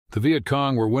The Viet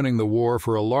Cong were winning the war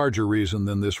for a larger reason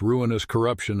than this ruinous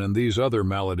corruption and these other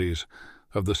maladies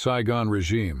of the Saigon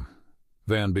regime,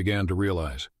 Van began to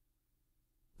realize.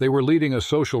 They were leading a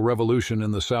social revolution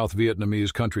in the South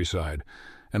Vietnamese countryside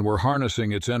and were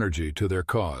harnessing its energy to their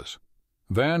cause.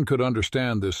 Van could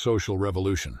understand this social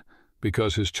revolution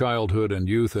because his childhood and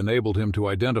youth enabled him to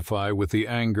identify with the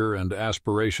anger and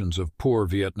aspirations of poor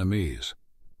Vietnamese.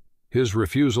 His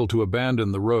refusal to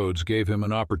abandon the roads gave him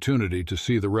an opportunity to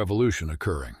see the revolution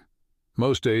occurring.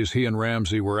 Most days he and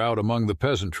Ramsey were out among the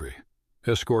peasantry,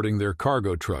 escorting their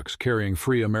cargo trucks carrying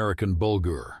free American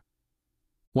bulgur.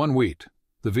 One wheat,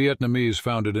 the Vietnamese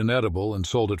found it inedible and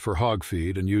sold it for hog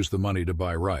feed and used the money to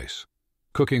buy rice,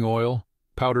 cooking oil,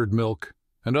 powdered milk,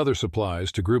 and other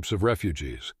supplies to groups of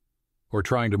refugees, or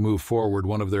trying to move forward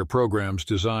one of their programs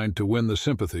designed to win the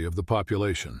sympathy of the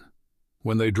population.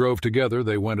 When they drove together,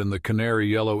 they went in the Canary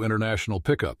Yellow International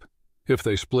pickup. If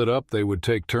they split up, they would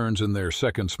take turns in their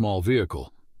second small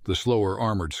vehicle, the slower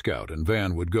armored Scout, and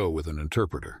Van would go with an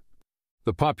interpreter.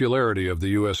 The popularity of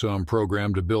the USOM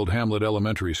program to build hamlet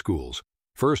elementary schools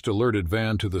first alerted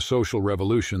Van to the social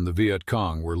revolution the Viet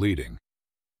Cong were leading.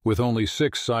 With only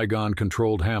 6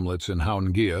 Saigon-controlled hamlets in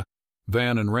Hang Gia,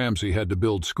 Van and Ramsey had to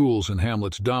build schools in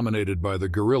hamlets dominated by the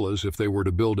guerrillas if they were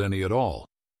to build any at all.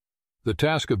 The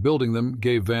task of building them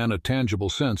gave Van a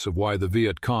tangible sense of why the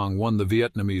Viet Cong won the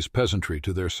Vietnamese peasantry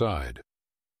to their side.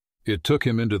 It took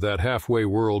him into that halfway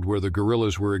world where the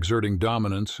guerrillas were exerting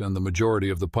dominance and the majority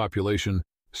of the population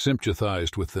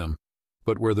sympathized with them,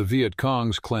 but where the Viet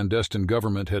Cong's clandestine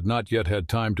government had not yet had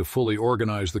time to fully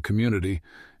organize the community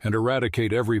and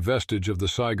eradicate every vestige of the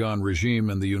Saigon regime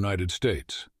and the United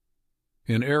States.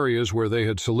 In areas where they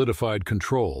had solidified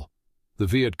control, the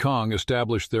Viet Cong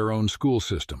established their own school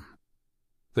system.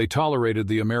 They tolerated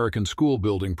the American school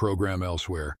building program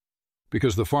elsewhere,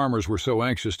 because the farmers were so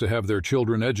anxious to have their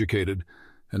children educated,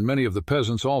 and many of the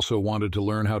peasants also wanted to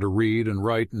learn how to read and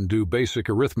write and do basic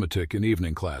arithmetic in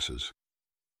evening classes.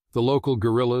 The local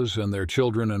guerrillas and their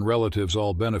children and relatives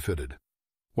all benefited.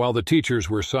 While the teachers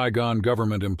were Saigon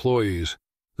government employees,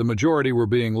 the majority were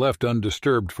being left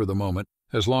undisturbed for the moment,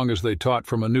 as long as they taught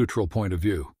from a neutral point of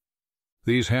view.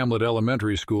 These hamlet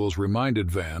elementary schools reminded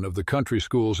Van of the country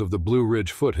schools of the Blue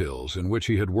Ridge foothills in which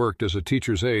he had worked as a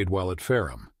teacher's aide while at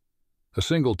Ferrum. A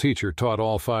single teacher taught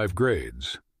all 5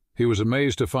 grades. He was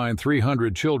amazed to find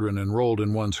 300 children enrolled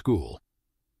in one school.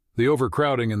 The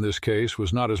overcrowding in this case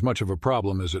was not as much of a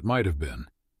problem as it might have been,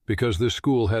 because this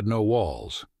school had no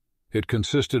walls. It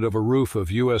consisted of a roof of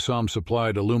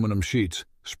USOM-supplied aluminum sheets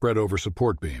spread over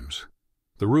support beams.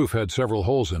 The roof had several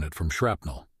holes in it from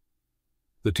shrapnel.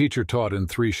 The teacher taught in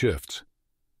 3 shifts.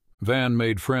 Van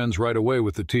made friends right away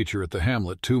with the teacher at the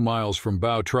hamlet 2 miles from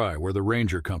Bao Tri, where the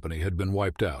ranger company had been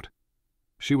wiped out.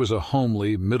 She was a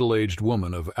homely, middle-aged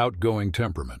woman of outgoing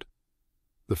temperament.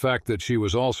 The fact that she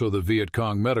was also the Viet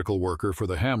Cong medical worker for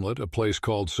the hamlet, a place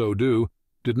called So Do,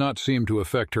 did not seem to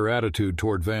affect her attitude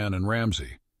toward Van and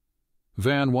Ramsey.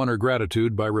 Van won her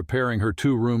gratitude by repairing her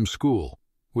 2-room school,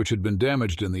 which had been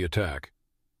damaged in the attack,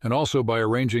 and also by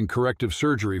arranging corrective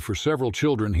surgery for several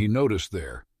children he noticed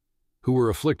there, who were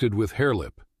afflicted with hair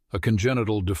lip, a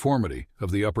congenital deformity of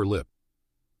the upper lip.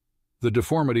 The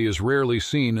deformity is rarely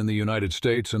seen in the United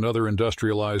States and other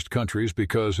industrialized countries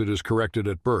because it is corrected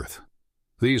at birth.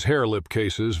 These hair lip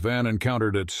cases Van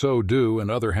encountered at So Do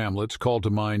and other hamlets called to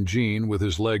mind Gene with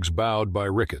his legs bowed by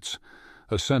rickets,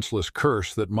 a senseless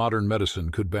curse that modern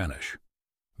medicine could banish.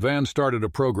 Van started a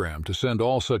program to send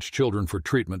all such children for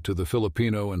treatment to the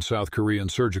Filipino and South Korean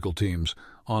surgical teams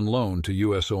on loan to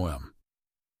USOM.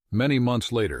 Many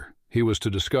months later, he was to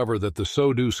discover that the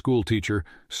So Do school teacher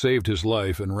saved his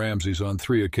life and Ramsey's on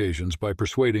 3 occasions by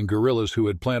persuading guerrillas who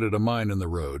had planted a mine in the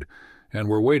road and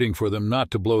were waiting for them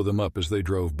not to blow them up as they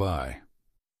drove by.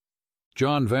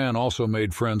 John Van also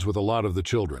made friends with a lot of the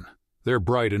children. Their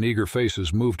bright and eager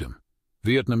faces moved him.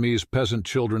 Vietnamese peasant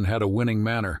children had a winning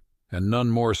manner, and none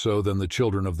more so than the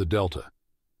children of the Delta.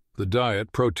 The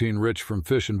diet, protein-rich from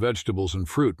fish and vegetables and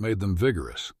fruit, made them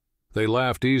vigorous. They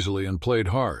laughed easily and played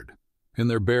hard, in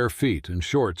their bare feet and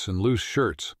shorts and loose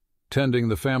shirts, tending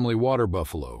the family water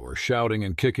buffalo or shouting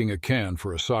and kicking a can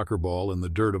for a soccer ball in the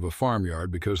dirt of a farmyard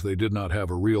because they did not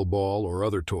have a real ball or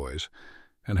other toys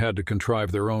and had to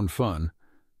contrive their own fun.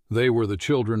 They were the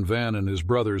children Van and his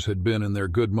brothers had been in their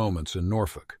good moments in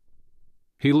Norfolk.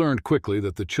 He learned quickly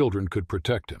that the children could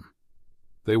protect him.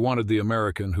 They wanted the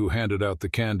American who handed out the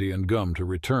candy and gum to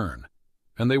return,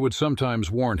 and they would sometimes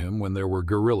warn him when there were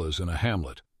guerrillas in a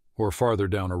hamlet or farther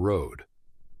down a road.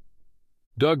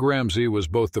 Doug Ramsey was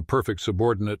both the perfect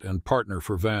subordinate and partner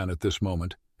for Van at this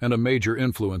moment, and a major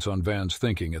influence on Van's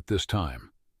thinking at this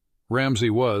time. Ramsey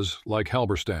was, like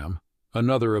Halberstam,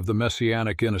 another of the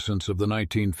messianic innocents of the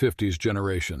 1950s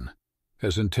generation,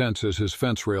 as intense as his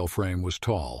fence rail frame was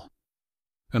tall.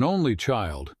 An only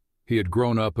child, he had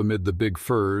grown up amid the big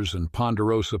firs and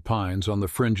ponderosa pines on the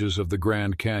fringes of the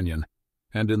Grand Canyon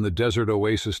and in the desert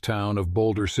oasis town of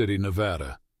Boulder City,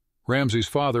 Nevada. Ramsey's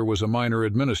father was a minor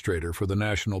administrator for the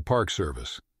National Park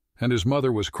Service, and his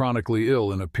mother was chronically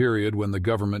ill in a period when the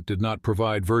government did not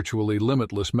provide virtually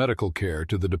limitless medical care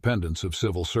to the dependents of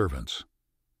civil servants.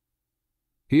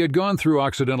 He had gone through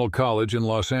Occidental College in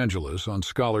Los Angeles on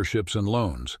scholarships and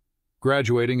loans,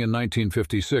 graduating in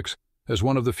 1956 as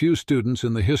one of the few students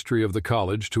in the history of the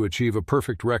college to achieve a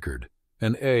perfect record,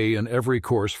 an A in every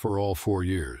course for all 4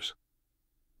 years.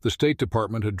 The State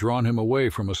Department had drawn him away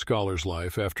from a scholar's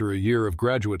life after a year of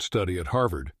graduate study at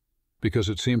Harvard because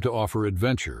it seemed to offer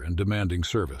adventure and demanding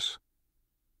service.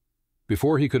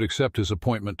 Before he could accept his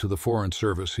appointment to the Foreign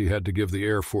Service, he had to give the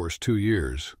Air Force 2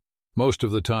 years, most of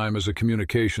the time as a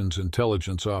communications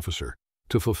intelligence officer,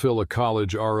 to fulfill a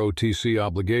college ROTC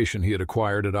obligation he had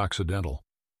acquired at Occidental.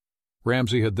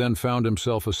 Ramsey had then found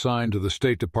himself assigned to the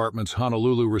State Department's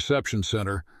Honolulu Reception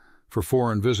Center for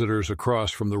foreign visitors across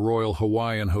from the Royal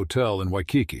Hawaiian Hotel in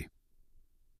Waikiki.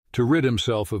 To rid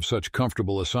himself of such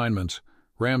comfortable assignments,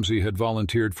 Ramsey had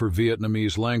volunteered for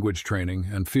Vietnamese language training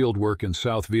and fieldwork in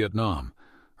South Vietnam,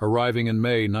 arriving in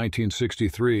May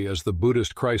 1963 as the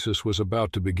Buddhist crisis was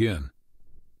about to begin.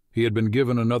 He had been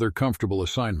given another comfortable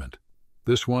assignment,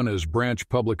 this one as branch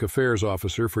public affairs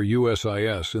officer for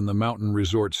USIS in the mountain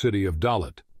resort city of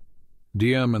Dalat.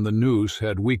 Diem and the Noose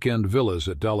had weekend villas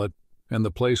at Dalat, and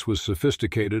the place was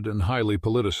sophisticated and highly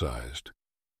politicized.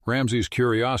 Ramsey's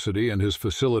curiosity and his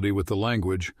facility with the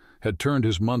language had turned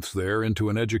his months there into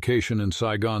an education in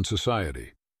Saigon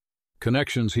society.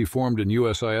 Connections he formed in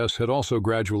USIS had also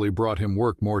gradually brought him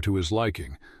work more to his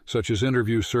liking, such as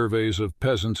interview surveys of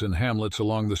peasants in hamlets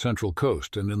along the Central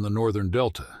Coast and in the Northern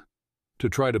Delta, to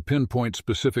try to pinpoint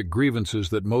specific grievances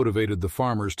that motivated the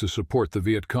farmers to support the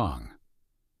Viet Cong.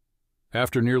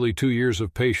 After nearly 2 years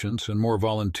of patience and more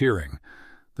volunteering,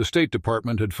 the State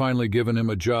Department had finally given him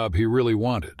a job he really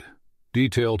wanted,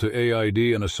 detailed to AID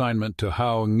an assignment to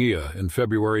Hao Nghia in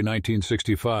February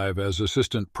 1965 as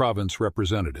Assistant Province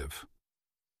Representative.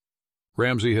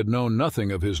 Ramsey had known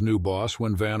nothing of his new boss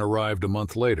when Van arrived a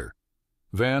month later.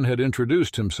 Van had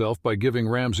introduced himself by giving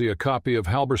Ramsey a copy of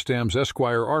Halberstam's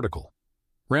Esquire article.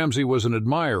 Ramsey was an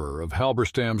admirer of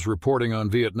Halberstam's reporting on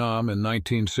Vietnam in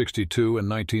 1962 and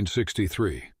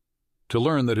 1963. To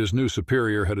learn that his new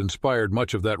superior had inspired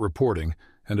much of that reporting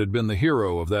and had been the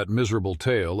hero of that miserable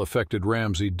tale affected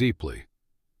Ramsey deeply,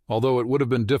 although it would have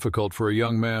been difficult for a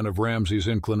young man of Ramsey's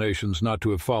inclinations not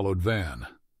to have followed Van.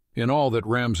 In all that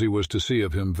Ramsey was to see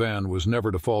of him, Van was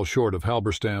never to fall short of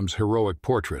Halberstam's heroic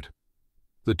portrait.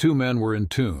 The two men were in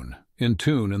tune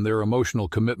in their emotional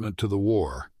commitment to the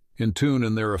war, in tune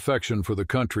in their affection for the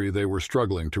country they were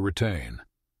struggling to retain.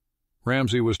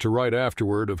 Ramsey was to write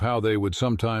afterward of how they would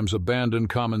sometimes abandon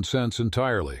common sense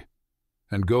entirely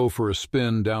and go for a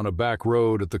spin down a back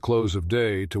road at the close of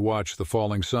day to watch the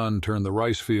falling sun turn the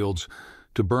rice fields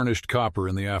to burnished copper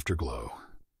in the afterglow.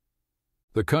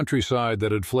 The countryside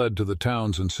that had fled to the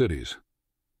towns and cities.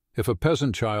 If a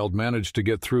peasant child managed to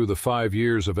get through the 5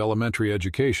 years of elementary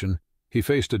education, he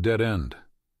faced a dead end.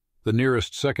 The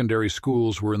nearest secondary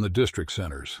schools were in the district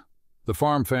centers. The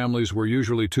farm families were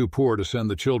usually too poor to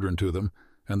send the children to them,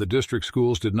 and the district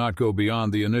schools did not go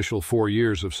beyond the initial 4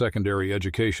 years of secondary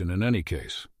education in any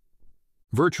case.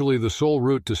 Virtually the sole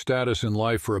route to status in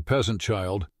life for a peasant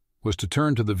child was to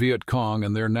turn to the Viet Cong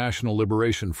and their National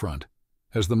Liberation Front,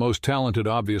 as the most talented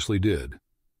obviously did,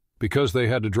 because they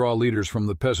had to draw leaders from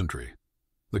the peasantry.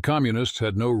 The communists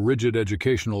had no rigid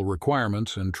educational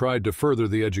requirements and tried to further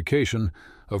the education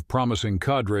of promising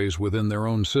cadres within their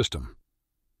own system.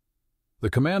 The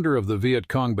commander of the Viet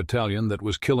Cong battalion that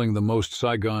was killing the most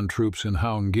Saigon troops in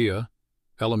Hao Nghia,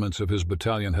 elements of his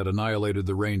battalion had annihilated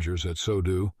the Rangers at So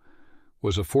Do,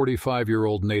 was a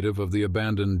 45-year-old native of the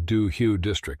abandoned Du Hue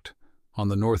district, on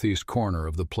the northeast corner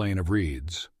of the Plain of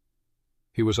Reeds.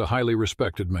 He was a highly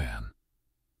respected man.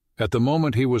 At the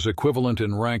moment he was equivalent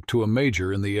in rank to a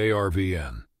major in the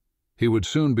ARVN. He would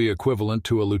soon be equivalent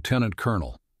to a lieutenant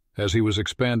colonel, as he was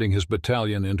expanding his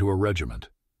battalion into a regiment.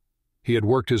 He had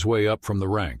worked his way up from the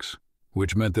ranks,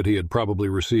 which meant that he had probably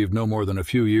received no more than a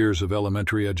few years of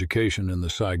elementary education in the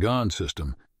Saigon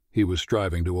system he was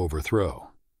striving to overthrow.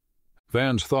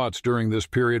 Van's thoughts during this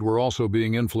period were also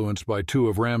being influenced by two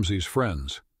of Ramsey's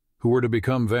friends, who were to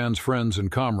become Van's friends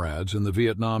and comrades in the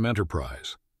Vietnam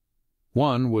enterprise.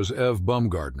 One was Ev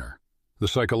Baumgardner, the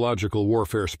psychological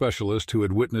warfare specialist who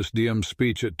had witnessed Diem's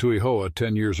speech at Tuy Hoa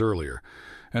 10 years earlier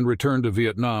and returned to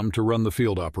Vietnam to run the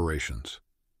field operations.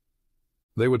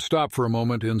 They would stop for a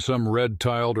moment in some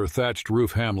red-tiled or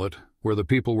thatched-roof hamlet where the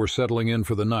people were settling in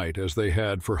for the night as they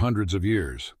had for hundreds of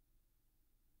years.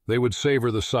 They would savor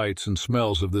the sights and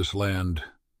smells of this land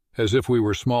as if we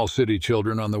were small city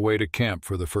children on the way to camp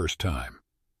for the first time.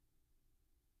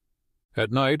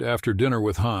 At night, after dinner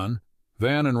with Han,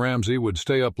 Van and Ramsey would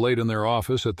stay up late in their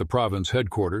office at the province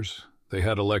headquarters. They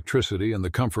had electricity and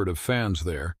the comfort of fans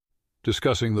there,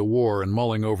 discussing the war and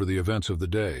mulling over the events of the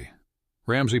day.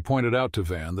 Ramsey pointed out to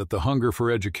Van that the hunger for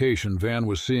education Van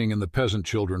was seeing in the peasant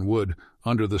children would,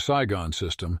 under the Saigon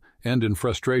system, end in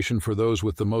frustration for those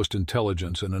with the most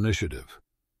intelligence and initiative.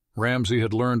 Ramsey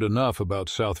had learned enough about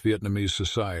South Vietnamese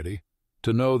society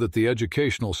to know that the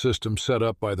educational system set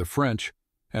up by the French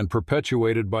and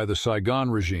perpetuated by the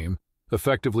Saigon regime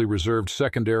effectively reserved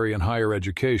secondary and higher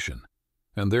education,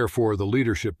 and therefore the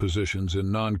leadership positions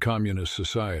in non-communist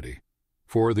society,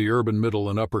 for the urban middle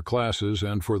and upper classes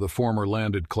and for the former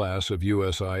landed class of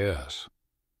USIS.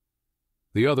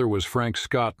 The other was Frank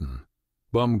Scotton,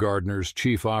 Bumgardner's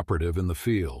chief operative in the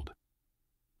field.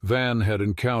 Van had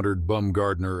encountered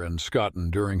Bumgardner and Scotton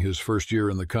during his first year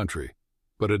in the country,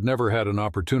 but had never had an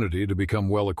opportunity to become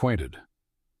well acquainted.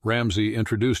 Ramsey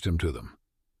introduced him to them.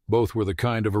 Both were the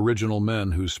kind of original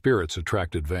men whose spirits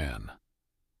attracted Van.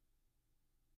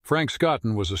 Frank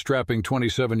Scotton was a strapping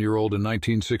 27-year-old in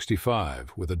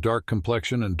 1965, with a dark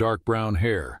complexion and dark brown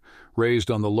hair,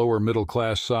 raised on the lower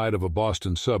middle-class side of a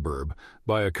Boston suburb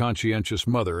by a conscientious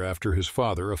mother after his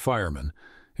father, a fireman,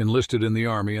 enlisted in the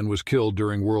Army and was killed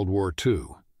during World War II.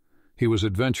 He was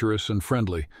adventurous and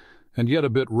friendly, and yet a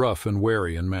bit rough and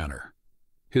wary in manner.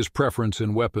 His preference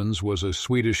in weapons was a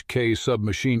Swedish K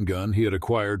submachine gun he had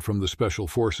acquired from the Special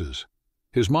Forces.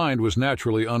 His mind was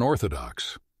naturally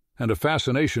unorthodox, and a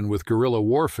fascination with guerrilla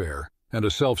warfare and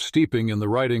a self-steeping in the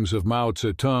writings of Mao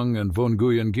Zedong and von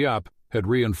Nguyen Giap had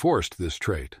reinforced this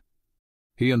trait.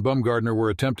 He and Bumgardner were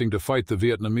attempting to fight the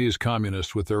Vietnamese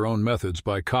communists with their own methods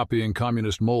by copying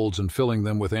communist molds and filling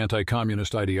them with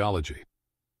anti-communist ideology.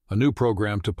 A new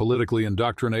program to politically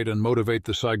indoctrinate and motivate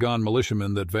the Saigon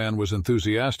militiamen that Van was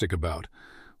enthusiastic about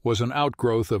was an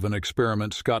outgrowth of an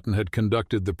experiment Scotton had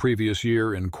conducted the previous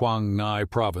year in Quang Ngai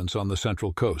province on the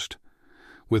Central Coast.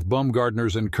 With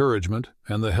Bumgardner's encouragement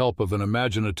and the help of an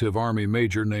imaginative Army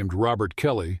major named Robert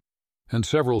Kelly and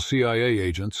several CIA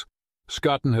agents,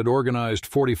 Scotton had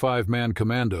organized 45-man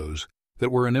commandos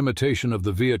that were an imitation of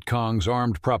the Viet Cong's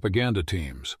armed propaganda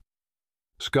teams.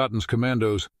 Scotton's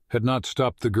commandos had not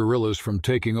stopped the guerrillas from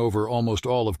taking over almost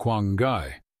all of Quang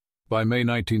Ngai. By May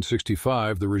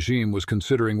 1965, the regime was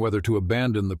considering whether to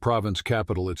abandon the province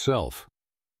capital itself.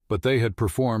 But they had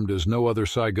performed as no other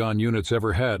Saigon units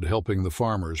ever had, helping the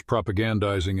farmers,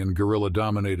 propagandizing in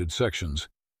guerrilla-dominated sections,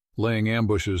 laying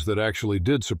ambushes that actually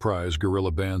did surprise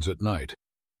guerrilla bands at night,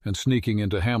 and sneaking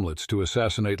into hamlets to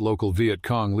assassinate local Viet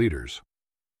Cong leaders.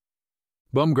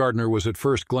 Bumgardner was at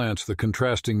first glance the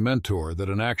contrasting mentor that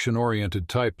an action-oriented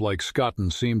type like Scotton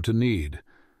seemed to need.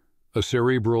 A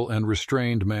cerebral and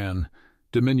restrained man,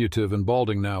 diminutive and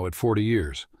balding now at 40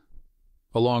 years.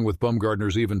 Along with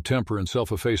Bumgardner's even temper and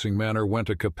self-effacing manner went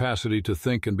a capacity to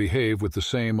think and behave with the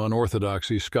same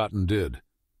unorthodoxy Scotton did.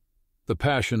 The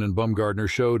passion in Bumgardner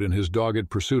showed in his dogged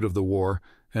pursuit of the war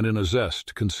and in a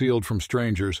zest, concealed from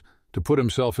strangers, to put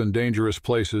himself in dangerous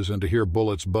places and to hear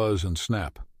bullets buzz and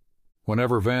snap.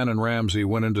 Whenever Van and Ramsey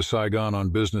went into Saigon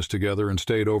on business together and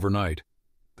stayed overnight,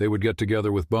 they would get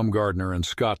together with Bumgardner and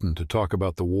Scotton to talk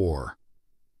about the war.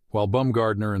 While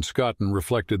Bumgardner and Scotton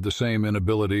reflected the same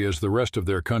inability as the rest of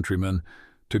their countrymen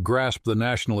to grasp the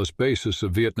nationalist basis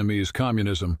of Vietnamese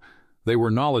communism, they were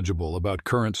knowledgeable about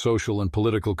current social and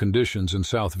political conditions in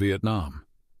South Vietnam.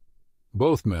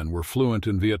 Both men were fluent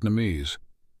in Vietnamese,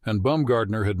 and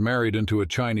Bumgardner had married into a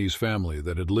Chinese family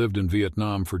that had lived in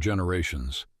Vietnam for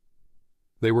generations.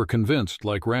 They were convinced,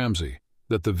 like Ramsey,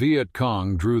 that the Viet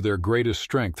Cong drew their greatest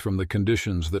strength from the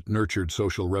conditions that nurtured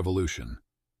social revolution.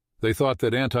 They thought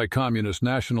that anti-communist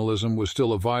nationalism was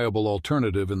still a viable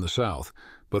alternative in the South,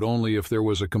 but only if there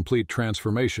was a complete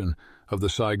transformation of the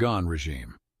Saigon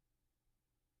regime.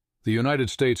 The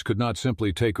United States could not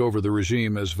simply take over the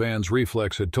regime as Van's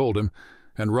reflex had told him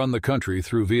and run the country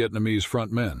through Vietnamese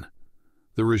front men.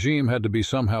 The regime had to be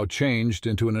somehow changed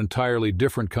into an entirely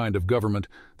different kind of government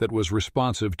that was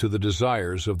responsive to the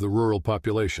desires of the rural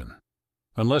population.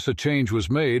 Unless a change was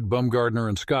made, Bumgardner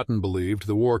and Scotton believed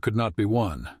the war could not be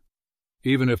won.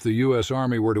 Even if the U.S.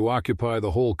 Army were to occupy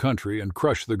the whole country and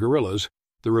crush the guerrillas,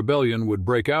 the rebellion would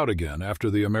break out again after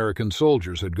the American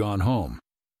soldiers had gone home.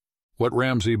 What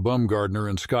Ramsay, Baumgardner,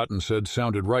 and Scotton said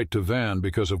sounded right to Van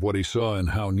because of what he saw in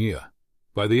Hao Nye.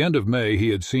 By the end of May, he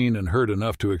had seen and heard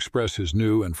enough to express his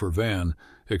new, and for Van,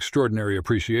 extraordinary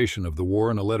appreciation of the war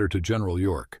in a letter to General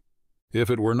York. If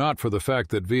it were not for the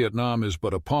fact that Vietnam is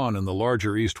but a pawn in the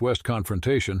larger East-West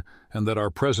confrontation and that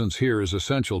our presence here is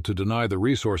essential to deny the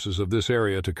resources of this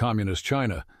area to Communist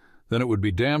China, then it would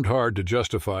be damned hard to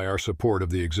justify our support of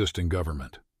the existing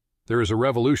government. There is a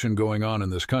revolution going on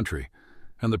in this country,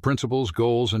 and the principles,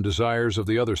 goals, and desires of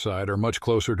the other side are much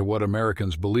closer to what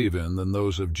Americans believe in than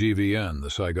those of GVN,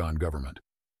 the Saigon government.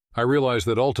 I realize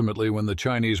that ultimately when the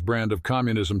Chinese brand of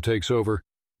communism takes over,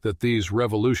 that these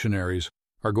revolutionaries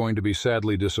are going to be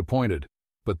sadly disappointed,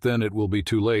 but then it will be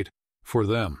too late for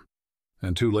them,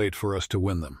 and too late for us to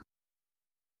win them.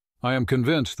 I am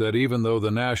convinced that even though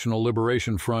the National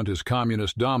Liberation Front is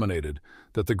communist-dominated,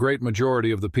 that the great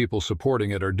majority of the people supporting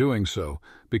it are doing so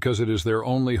because it is their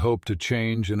only hope to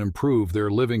change and improve their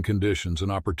living conditions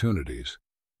and opportunities.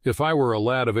 If I were a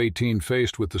lad of 18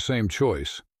 faced with the same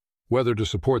choice, whether to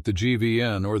support the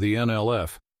GVN or the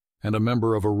NLF, and a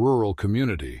member of a rural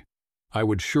community, I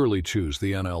would surely choose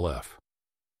the NLF.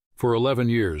 For 11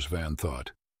 years, Van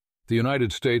thought, the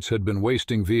United States had been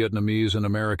wasting Vietnamese and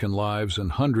American lives and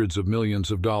hundreds of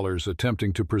millions of dollars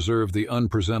attempting to preserve the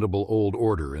unpresentable old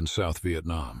order in South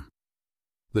Vietnam.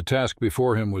 The task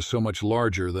before him was so much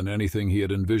larger than anything he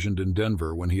had envisioned in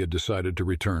Denver when he had decided to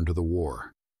return to the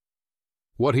war.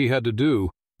 What he had to do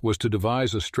was to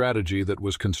devise a strategy that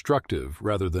was constructive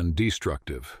rather than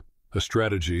destructive, a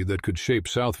strategy that could shape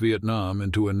South Vietnam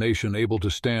into a nation able to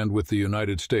stand with the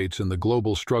United States in the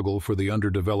global struggle for the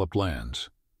underdeveloped lands.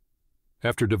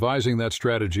 After devising that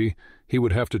strategy, he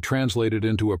would have to translate it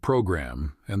into a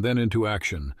program and then into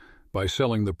action by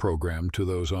selling the program to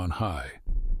those on high.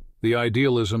 The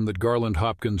idealism that Garland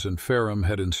Hopkins and Ferrum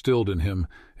had instilled in him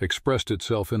expressed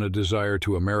itself in a desire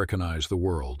to Americanize the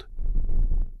world.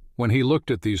 When he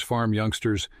looked at these farm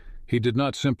youngsters, he did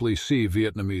not simply see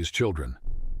Vietnamese children.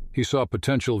 He saw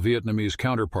potential Vietnamese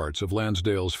counterparts of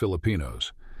Lansdale's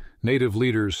Filipinos, native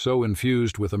leaders so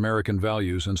infused with American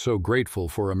values and so grateful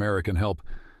for American help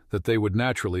that they would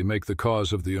naturally make the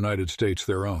cause of the United States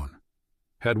their own.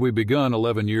 Had we begun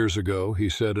 11 years ago, he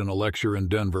said in a lecture in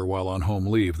Denver while on home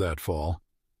leave that fall,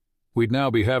 we'd now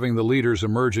be having the leaders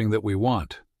emerging that we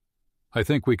want. I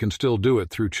think we can still do it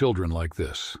through children like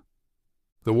this.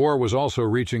 The war was also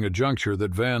reaching a juncture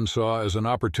that Van saw as an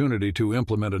opportunity to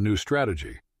implement a new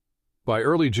strategy. By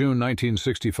early June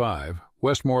 1965,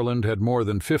 Westmoreland had more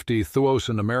than 50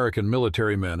 Thuosin American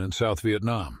military men in South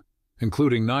Vietnam,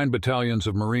 including 9 battalions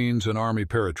of Marines and Army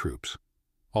paratroops.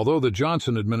 Although the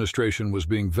Johnson administration was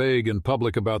being vague and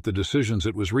public about the decisions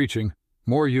it was reaching,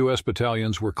 more U.S.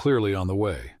 battalions were clearly on the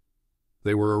way.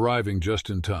 They were arriving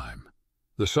just in time.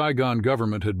 The Saigon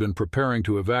government had been preparing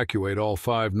to evacuate all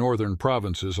 5 northern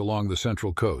provinces along the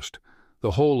central coast,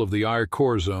 the whole of the I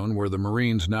Corps zone where the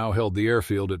Marines now held the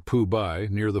airfield at Phu Bai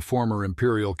near the former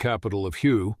imperial capital of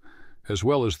Hue, as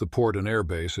well as the port and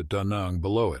airbase at Da Nang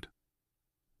below it.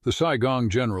 The Saigon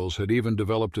generals had even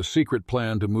developed a secret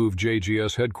plan to move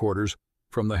JGS headquarters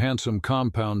from the handsome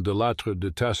compound de Lattre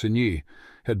de Tassigny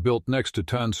had built next to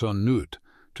Tan Son Nhut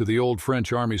to the old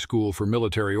French Army School for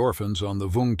Military Orphans on the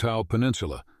Vung Tau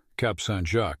Peninsula, Cap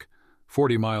Saint-Jacques,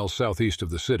 40 miles southeast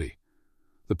of the city.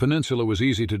 The peninsula was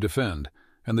easy to defend,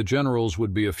 and the generals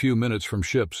would be a few minutes from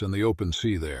ships in the open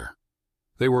sea there.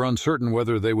 They were uncertain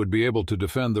whether they would be able to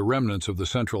defend the remnants of the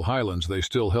Central Highlands they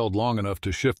still held long enough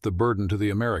to shift the burden to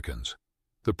the Americans.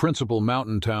 The principal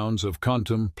mountain towns of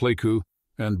Kontum, Pleiku,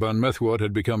 and Ban Methuot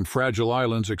had become fragile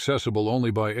islands accessible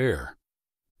only by air.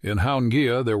 In Hao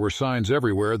Nye, there were signs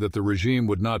everywhere that the regime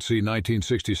would not see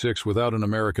 1966 without an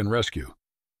American rescue.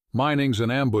 Minings and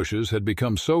ambushes had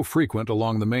become so frequent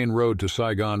along the main road to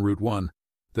Saigon Route 1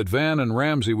 that Van and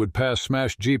Ramsay would pass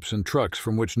smashed jeeps and trucks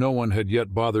from which no one had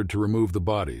yet bothered to remove the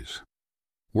bodies.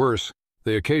 Worse,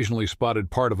 they occasionally spotted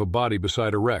part of a body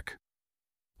beside a wreck.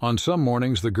 On some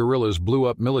mornings, the guerrillas blew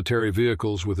up military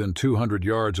vehicles within 200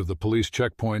 yards of the police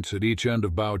checkpoints at each end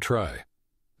of Bao Tri.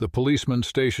 The policemen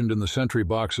stationed in the sentry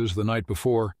boxes the night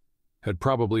before had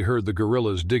probably heard the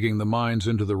guerrillas digging the mines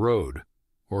into the road,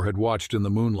 or had watched in the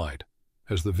moonlight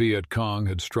as the Viet Cong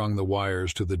had strung the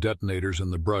wires to the detonators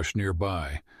in the brush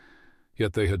nearby,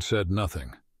 yet they had said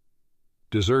nothing.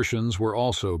 Desertions were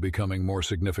also becoming more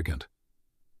significant.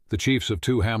 The chiefs of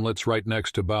 2 hamlets right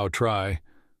next to Bao Tri,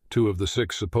 2 of the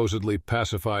 6 supposedly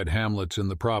pacified hamlets in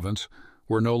the province,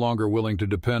 were no longer willing to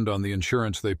depend on the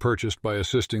insurance they purchased by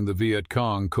assisting the Viet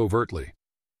Cong covertly.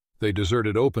 They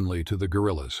deserted openly to the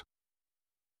guerrillas.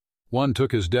 One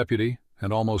took his deputy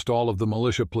and almost all of the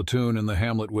militia platoon in the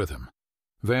hamlet with him.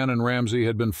 Van and Ramsey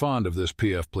had been fond of this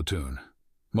PF platoon.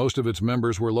 Most of its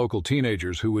members were local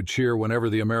teenagers who would cheer whenever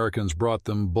the Americans brought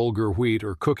them bulgur wheat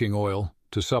or cooking oil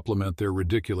to supplement their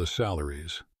ridiculous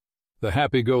salaries. The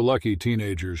happy-go-lucky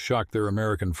teenagers shocked their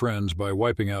American friends by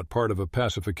wiping out part of a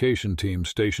pacification team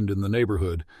stationed in the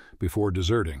neighborhood before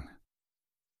deserting.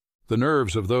 The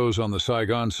nerves of those on the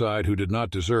Saigon side who did not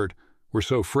desert were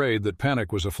so frayed that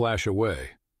panic was a flash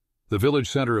away. The village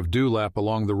center of Dulap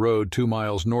along the road 2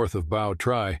 miles north of Bao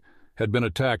Tri had been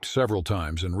attacked several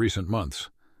times in recent months.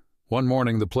 One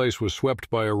morning the place was swept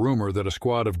by a rumor that a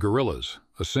squad of guerrillas,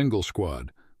 a single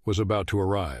squad, was about to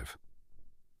arrive.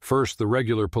 First the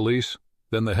regular police,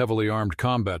 then the heavily armed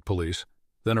combat police,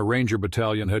 then a ranger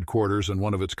battalion headquarters and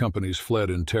one of its companies fled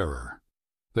in terror.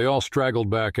 They all straggled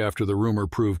back after the rumor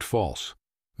proved false.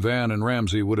 Van and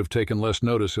Ramsey would have taken less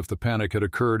notice if the panic had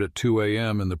occurred at 2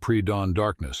 a.m. in the pre-dawn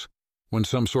darkness, when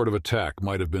some sort of attack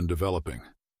might have been developing.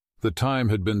 The time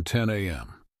had been 10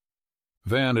 a.m.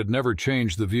 Van had never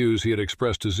changed the views he had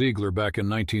expressed to Ziegler back in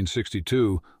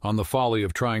 1962 on the folly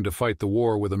of trying to fight the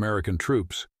war with American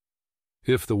troops.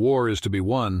 If the war is to be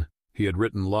won, he had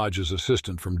written Lodge's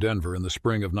assistant from Denver in the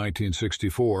spring of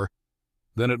 1964,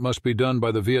 then it must be done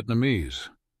by the Vietnamese.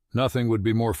 Nothing would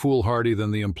be more foolhardy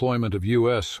than the employment of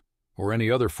U.S. or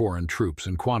any other foreign troops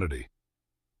in quantity.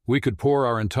 We could pour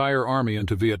our entire army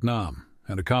into Vietnam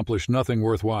and accomplish nothing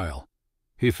worthwhile.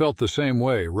 He felt the same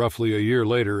way roughly a year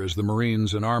later as the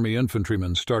Marines and Army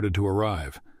infantrymen started to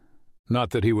arrive.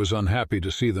 Not that he was unhappy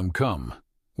to see them come.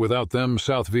 Without them,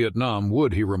 South Vietnam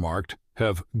would, he remarked,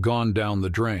 have gone down the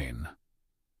drain.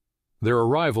 Their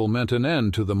arrival meant an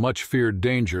end to the much-feared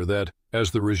danger that,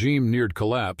 as the regime neared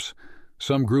collapse,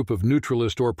 some group of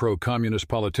neutralist or pro-communist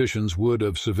politicians would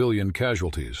have civilian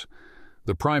casualties.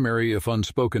 The primary, if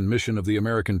unspoken, mission of the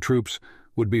American troops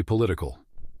would be political.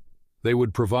 They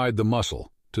would provide the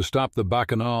muscle to stop the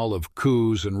bacchanal of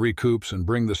coups and recoups and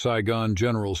bring the Saigon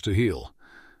generals to heel.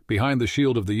 Behind the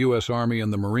shield of the U.S. Army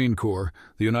and the Marine Corps,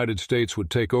 the United States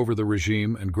would take over the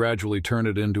regime and gradually turn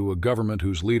it into a government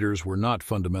whose leaders were not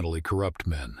fundamentally corrupt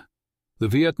men. The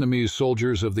Vietnamese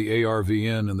soldiers of the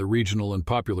ARVN and the regional and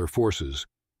popular forces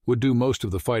would do most of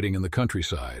the fighting in the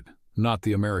countryside, not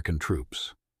the American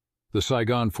troops. The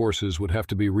Saigon forces would have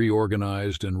to be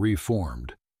reorganized and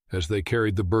reformed as they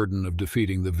carried the burden of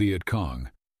defeating the Viet Cong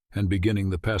and beginning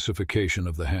the pacification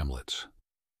of the hamlets.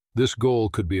 This goal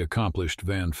could be accomplished,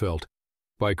 Van felt,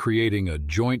 by creating a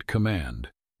joint command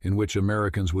in which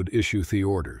Americans would issue the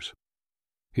orders.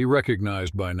 He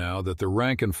recognized by now that the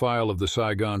rank and file of the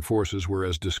Saigon forces were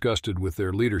as disgusted with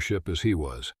their leadership as he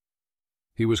was.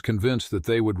 He was convinced that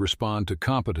they would respond to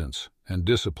competence and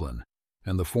discipline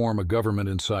and form a government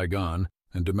in Saigon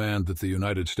and demand that the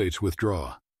United States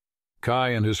withdraw. Kai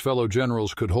and his fellow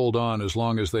generals could hold on as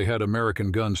long as they had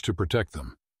American guns to protect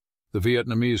them. The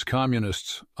Vietnamese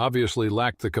communists obviously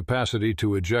lacked the capacity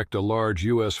to eject a large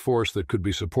U.S. force that could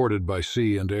be supported by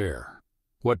sea and air.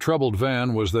 What troubled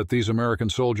Van was that these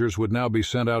American soldiers would now be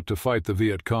sent out to fight the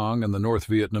Viet Cong and the North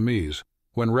Vietnamese,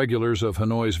 when regulars of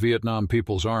Hanoi's Vietnam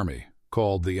People's Army,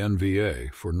 called the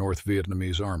NVA for North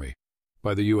Vietnamese Army,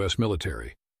 by the U.S.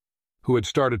 military, who had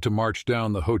started to march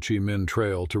down the Ho Chi Minh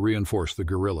Trail to reinforce the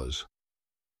guerrillas.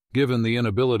 Given the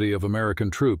inability of American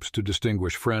troops to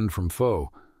distinguish friend from foe,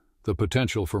 the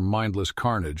potential for mindless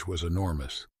carnage was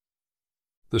enormous.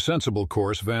 The sensible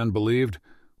course, Van believed,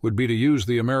 would be to use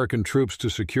the American troops to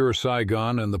secure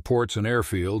Saigon and the ports and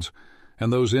airfields,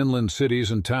 and those inland cities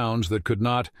and towns that could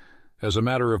not, as a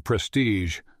matter of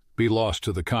prestige, be lost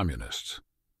to the communists.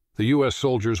 The U.S.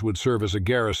 soldiers would serve as a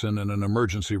garrison and an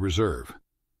emergency reserve.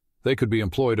 They could be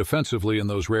employed offensively in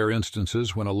those rare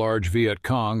instances when a large Viet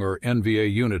Cong or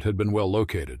NVA unit had been well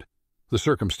located. The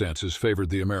circumstances favored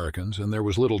the Americans, and there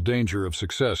was little danger of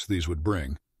success these would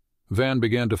bring. Van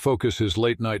began to focus his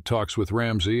late-night talks with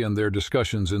Ramsey and their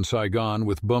discussions in Saigon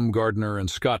with Baumgardner and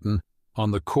Schotten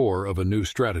on the core of a new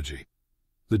strategy.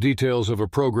 The details of a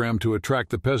program to attract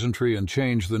the peasantry and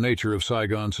change the nature of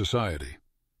Saigon society.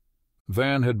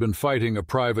 Van had been fighting a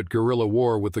private guerrilla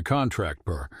war with the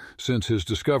contractor since his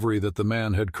discovery that the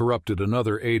man had corrupted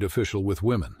another aide official with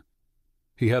women.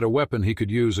 He had a weapon he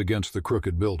could use against the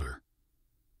crooked builder.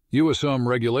 USARM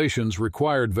regulations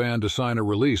required Van to sign a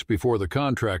release before the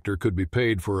contractor could be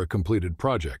paid for a completed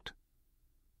project.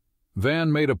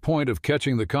 Van made a point of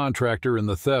catching the contractor in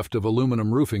the theft of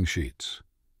aluminum roofing sheets.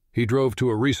 He drove to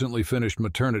a recently finished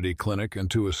maternity clinic and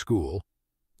to a school,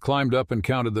 climbed up and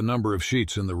counted the number of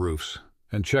sheets in the roofs,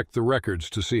 and checked the records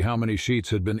to see how many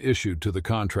sheets had been issued to the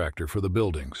contractor for the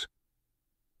buildings.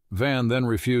 Van then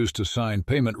refused to sign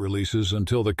payment releases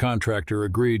until the contractor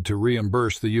agreed to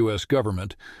reimburse the U.S.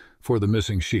 government for the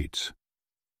missing sheets.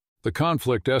 The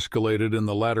conflict escalated in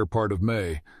the latter part of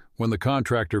May, when the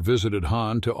contractor visited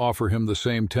Hahn to offer him the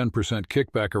same 10%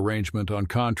 kickback arrangement on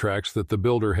contracts that the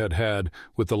builder had had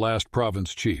with the last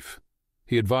province chief.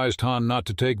 He advised Hahn not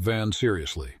to take Van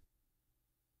seriously.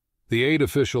 The aide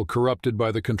official corrupted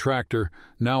by the contractor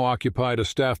now occupied a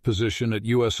staff position at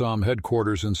USAM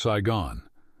headquarters in Saigon.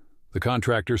 The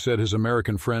contractor said his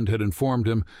American friend had informed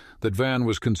him that Van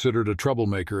was considered a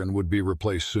troublemaker and would be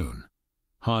replaced soon.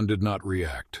 Hahn did not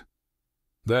react.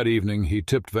 That evening, he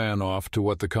tipped Van off to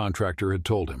what the contractor had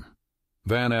told him.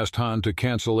 Van asked Hahn to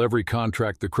cancel every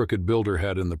contract the crooked builder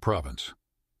had in the province.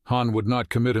 Hahn would not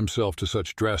commit himself to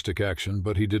such drastic action,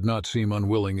 but he did not seem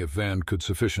unwilling if Van could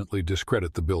sufficiently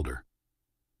discredit the builder.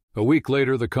 A week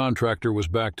later, the contractor was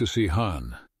back to see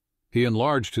Hahn. He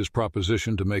enlarged his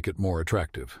proposition to make it more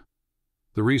attractive.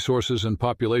 The Resources and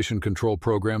Population Control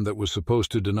Program that was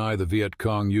supposed to deny the Viet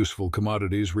Cong useful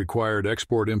commodities required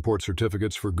export-import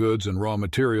certificates for goods and raw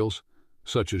materials,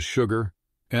 such as sugar,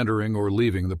 entering or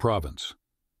leaving the province.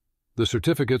 The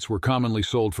certificates were commonly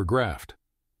sold for graft.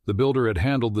 The builder had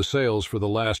handled the sales for the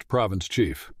last province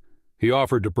chief. He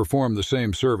offered to perform the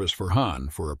same service for Hahn,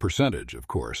 for a percentage, of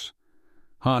course.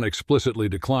 Hahn explicitly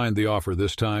declined the offer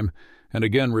this time, and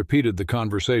again repeated the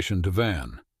conversation to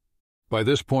Van. By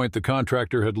this point, the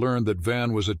contractor had learned that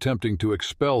Van was attempting to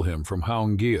expel him from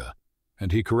Haung Gia,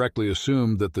 and he correctly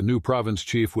assumed that the new province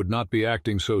chief would not be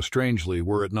acting so strangely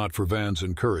were it not for Van's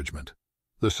encouragement.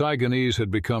 The Saigonese had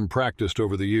become practiced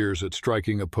over the years at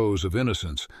striking a pose of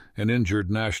innocence and injured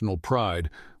national pride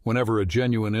whenever a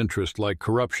genuine interest like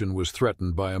corruption was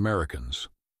threatened by Americans.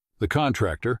 The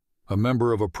contractor, a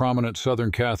member of a prominent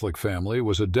Southern Catholic family,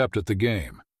 was adept at the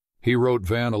game. He wrote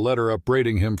Van a letter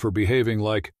upbraiding him for behaving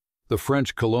like the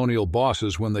French colonial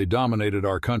bosses when they dominated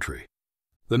our country.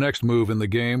 The next move in the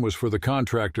game was for the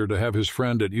contractor to have his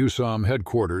friend at USAM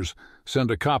headquarters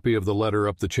send a copy of the letter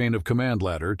up the chain of command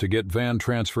ladder to get Van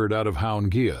transferred out of Haung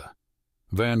Gia.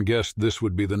 Van guessed this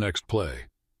would be the next play.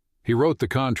 He wrote the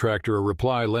contractor a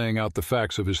reply laying out the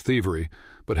facts of his thievery,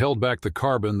 but held back the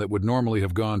carbon that would normally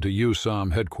have gone to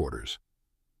USAM headquarters.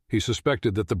 He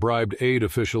suspected that the bribed aide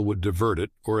official would divert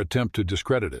it or attempt to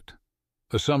discredit it.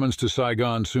 A summons to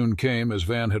Saigon soon came, as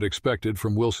Van had expected,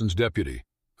 from Wilson's deputy,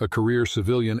 a career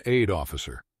civilian aid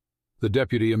officer. The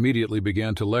deputy immediately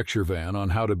began to lecture Van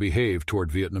on how to behave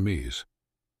toward Vietnamese.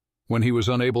 When he was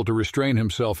unable to restrain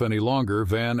himself any longer,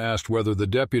 Van asked whether the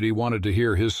deputy wanted to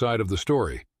hear his side of the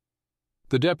story.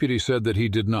 The deputy said that he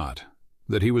did not,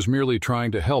 that he was merely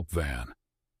trying to help Van.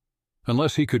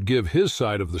 Unless he could give his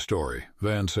side of the story,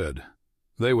 Van said,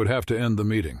 they would have to end the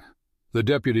meeting. The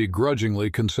deputy grudgingly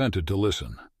consented to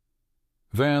listen.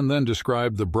 Van then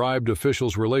described the bribed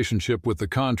official's relationship with the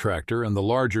contractor and the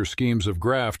larger schemes of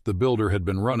graft the builder had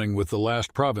been running with the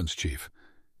last province chief.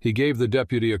 He gave the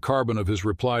deputy a carbon of his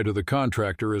reply to the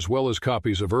contractor as well as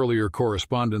copies of earlier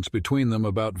correspondence between them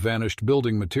about vanished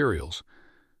building materials.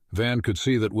 Van could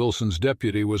see that Wilson's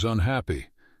deputy was unhappy.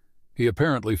 He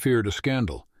apparently feared a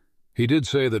scandal. He did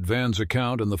say that Van's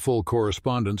account and the full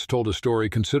correspondence told a story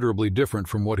considerably different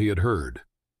from what he had heard.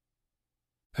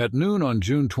 At noon on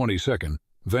June 22nd,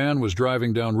 Van was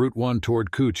driving down Route 1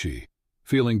 toward Cu Chi,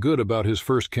 feeling good about his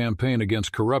first campaign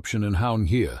against corruption in Haung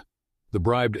Gia. The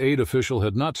bribed aide official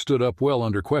had not stood up well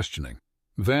under questioning.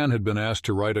 Van had been asked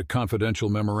to write a confidential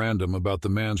memorandum about the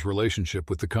man's relationship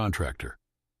with the contractor.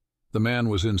 The man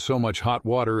was in so much hot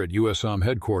water at USAM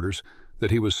headquarters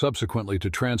that he was subsequently to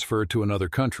transfer to another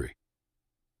country.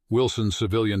 Wilson's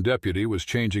civilian deputy was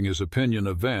changing his opinion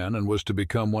of Van and was to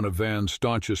become one of Van's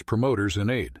staunchest promoters in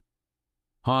aid.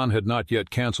 Hahn had not yet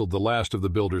canceled the last of the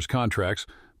builder's contracts,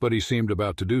 but he seemed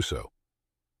about to do so.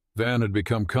 Van had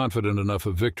become confident enough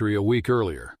of victory a week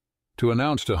earlier to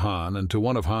announce to Hahn and to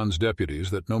one of Hahn's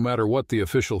deputies that no matter what the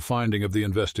official finding of the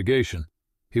investigation,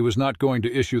 he was not going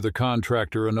to issue the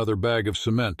contractor another bag of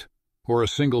cement or a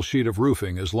single sheet of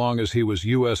roofing as long as he was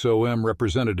USOM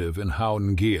representative in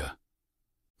Haung Gia.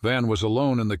 Van was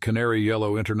alone in the canary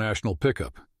yellow international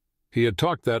pickup. He had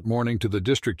talked that morning to the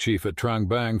district chief at Trang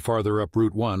Bang farther up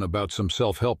Route 1 about some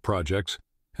self-help projects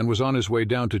and was on his way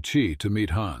down to Chi to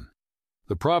meet Hahn.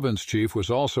 The province chief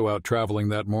was also out traveling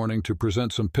that morning to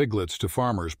present some piglets to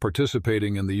farmers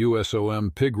participating in the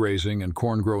USOM pig raising and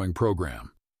corn growing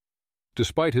program.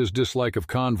 Despite his dislike of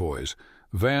convoys,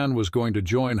 Van was going to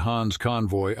join Hahn's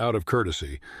convoy out of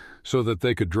courtesy so that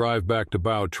they could drive back to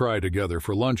Bao Tri together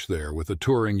for lunch there with a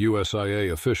touring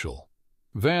USIA official.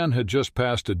 Van had just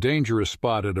passed a dangerous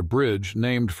spot at a bridge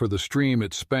named for the stream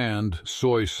it spanned,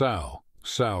 Soi Sao,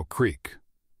 Sao Creek.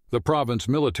 The province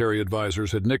military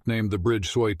advisors had nicknamed the bridge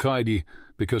Soi Kaidi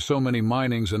because so many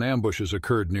minings and ambushes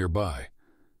occurred nearby.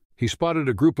 he spotted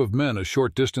a group of men a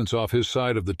short distance off his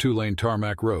side of the two-lane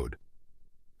tarmac road.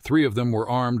 3 of them were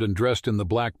armed and dressed in the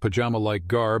black pajama-like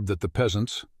garb that the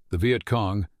peasants, the Viet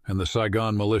Cong, and the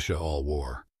Saigon militia all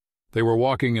wore. They were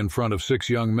walking in front of 6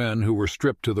 young men who were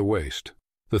stripped to the waist.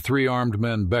 The 3 armed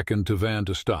men beckoned to Van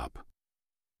to stop.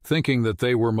 Thinking that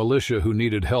they were militia who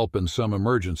needed help in some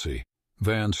emergency,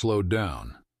 Van slowed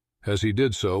down. As he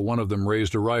did so, one of them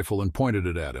raised a rifle and pointed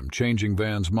it at him, changing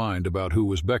Van's mind about who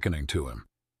was beckoning to him.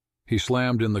 He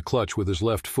slammed in the clutch with his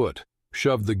left foot,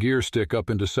 shoved the gear stick up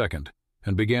into second,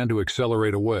 and began to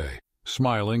accelerate away,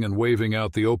 smiling and waving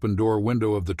out the open-door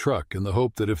window of the truck in the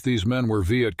hope that if these men were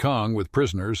Viet Cong with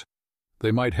prisoners,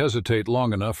 they might hesitate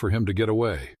long enough for him to get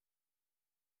away.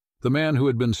 The man who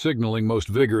had been signaling most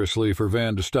vigorously for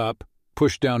Van to stop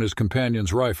pushed down his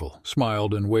companion's rifle,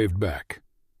 smiled, and waved back.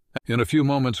 In a few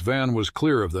moments, Van was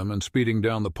clear of them and speeding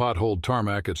down the potholed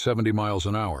tarmac at 70 miles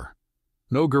an hour.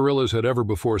 No guerrillas had ever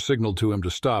before signaled to him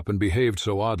to stop and behaved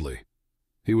so oddly.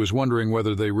 He was wondering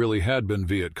whether they really had been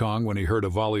Viet Cong when he heard a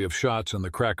volley of shots and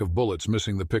the crack of bullets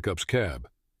missing the pickup's cab.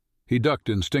 He ducked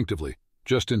instinctively,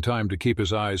 just in time to keep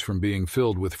his eyes from being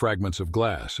filled with fragments of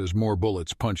glass as more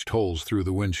bullets punched holes through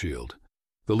the windshield.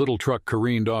 The little truck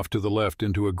careened off to the left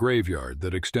into a graveyard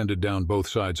that extended down both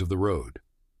sides of the road.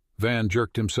 Van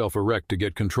jerked himself erect to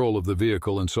get control of the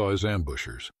vehicle and saw his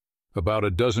ambushers. About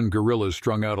a dozen guerrillas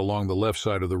strung out along the left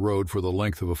side of the road for the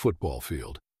length of a football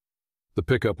field. The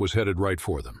pickup was headed right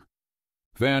for them.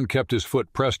 Van kept his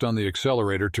foot pressed on the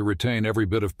accelerator to retain every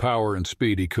bit of power and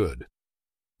speed he could.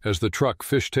 As the truck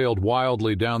fishtailed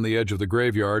wildly down the edge of the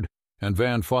graveyard, and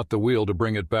Van fought the wheel to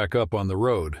bring it back up on the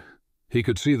road, he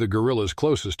could see the guerrillas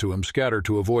closest to him scatter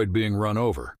to avoid being run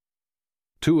over.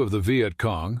 2 of the Viet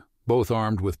Cong, both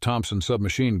armed with Thompson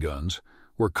submachine guns,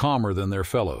 were calmer than their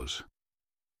fellows.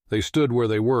 They stood where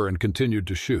they were and continued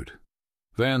to shoot.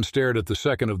 Van stared at the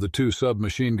second of the 2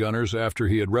 submachine gunners after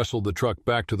he had wrestled the truck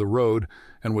back to the road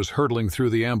and was hurtling through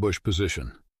the ambush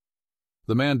position.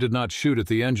 The man did not shoot at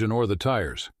the engine or the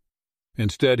tires.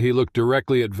 Instead, he looked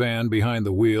directly at Van behind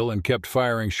the wheel and kept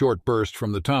firing short bursts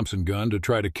from the Thompson gun to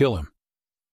try to kill him.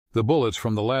 The bullets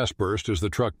from the last burst as the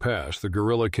truck passed, the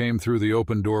guerrilla came through the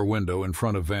open door window in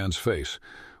front of Van's face,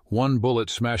 one bullet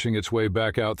smashing its way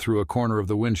back out through a corner of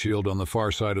the windshield on the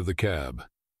far side of the cab.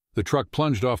 The truck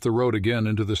plunged off the road again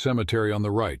into the cemetery on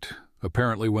the right,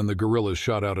 apparently when the guerrillas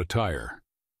shot out a tire.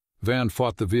 Van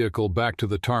fought the vehicle back to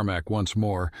the tarmac once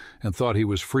more and thought he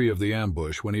was free of the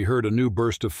ambush when he heard a new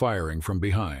burst of firing from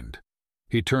behind.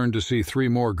 He turned to see 3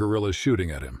 more guerrillas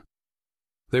shooting at him.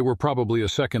 They were probably a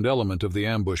second element of the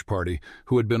ambush party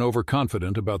who had been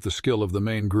overconfident about the skill of the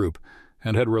main group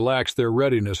and had relaxed their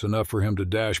readiness enough for him to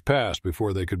dash past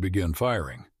before they could begin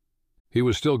firing. He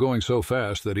was still going so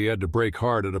fast that he had to brake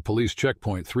hard at a police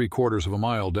checkpoint 3/4 of a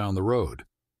mile down the road.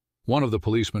 One of the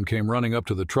policemen came running up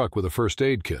to the truck with a first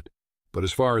aid kit, but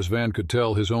as far as Van could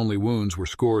tell, his only wounds were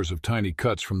scores of tiny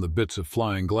cuts from the bits of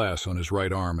flying glass on his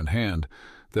right arm and hand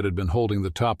that had been holding the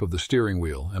top of the steering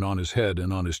wheel and on his head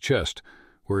and on his chest,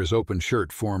 where his open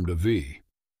shirt formed a V.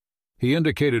 He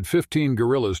indicated 15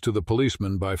 guerrillas to the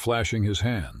policeman by flashing his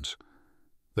hands.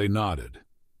 They nodded.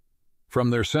 From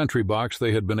their sentry box,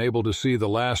 they had been able to see the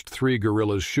last 3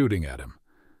 guerrillas shooting at him.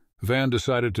 Van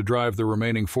decided to drive the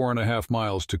remaining 4.5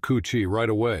 miles to Cu Chi right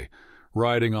away,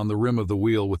 riding on the rim of the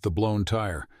wheel with the blown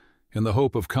tire, in the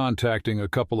hope of contacting a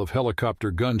couple of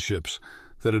helicopter gunships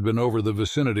that had been over the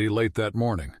vicinity late that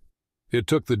morning. It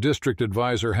took the district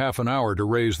advisor half an hour to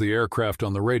raise the aircraft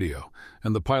on the radio,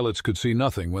 and the pilots could see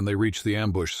nothing when they reached the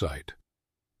ambush site.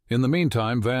 In the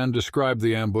meantime, Van described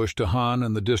the ambush to Han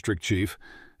and the district chief,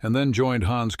 and then joined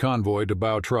Han's convoy to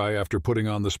Bao Tri after putting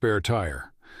on the spare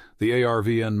tire. The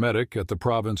ARVN medic at the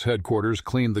province headquarters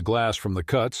cleaned the glass from the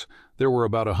cuts, there were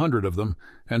about 100 of them,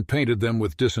 and painted them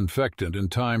with disinfectant in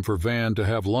time for Van to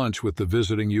have lunch with the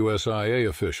visiting USIA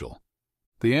official.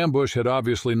 The ambush had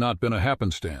obviously not been a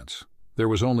happenstance. There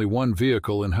was only one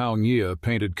vehicle in Hao Nghia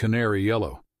painted canary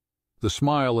yellow. The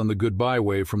smile and the goodbye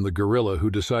wave from the guerrilla who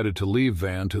decided to leave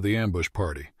Van to the ambush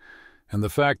party, and the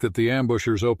fact that the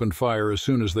ambushers opened fire as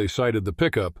soon as they sighted the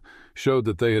pickup showed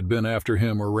that they had been after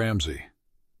him or Ramsey.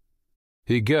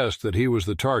 He guessed that he was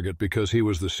the target because he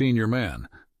was the senior man,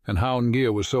 and Hao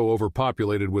Nghia was so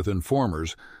overpopulated with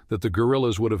informers that the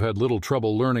guerrillas would have had little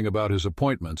trouble learning about his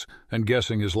appointments and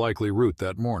guessing his likely route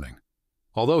that morning.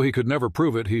 Although he could never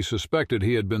prove it, he suspected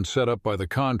he had been set up by the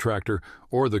contractor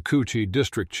or the Cu Chi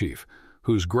district chief,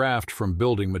 whose graft from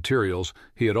building materials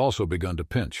he had also begun to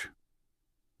pinch.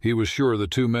 He was sure the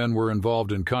 2 men were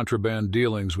involved in contraband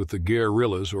dealings with the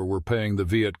guerrillas or were paying the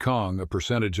Viet Cong a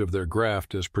percentage of their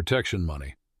graft as protection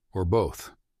money, or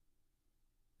both.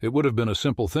 It would have been a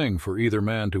simple thing for either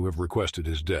man to have requested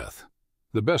his death.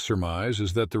 The best surmise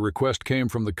is that the request came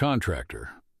from the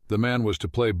contractor. The man was to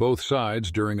play both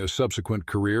sides during a subsequent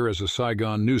career as a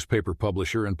Saigon newspaper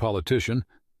publisher and politician,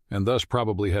 and thus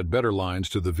probably had better lines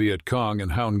to the Viet Cong in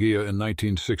Haon Gia in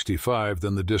 1965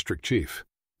 than the district chief.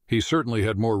 He certainly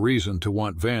had more reason to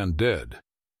want Van dead.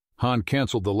 Han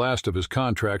canceled the last of his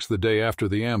contracts the day after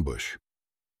the ambush.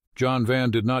 John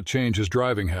Van did not change his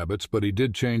driving habits, but he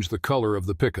did change the color of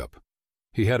the pickup.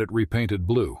 He had it repainted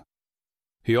blue.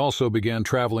 He also began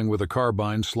traveling with a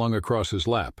carbine slung across his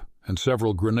lap and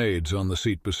several grenades on the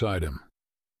seat beside him.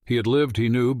 He had lived, he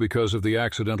knew, because of the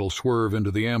accidental swerve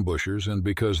into the ambushers and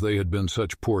because they had been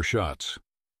such poor shots.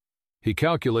 He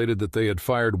calculated that they had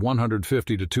fired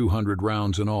 150 to 200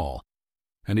 rounds in all,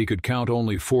 and he could count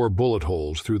only 4 bullet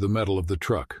holes through the metal of the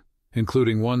truck,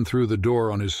 including one through the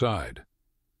door on his side.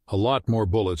 A lot more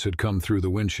bullets had come through the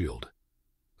windshield.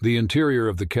 The interior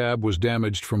of the cab was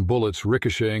damaged from bullets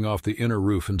ricocheting off the inner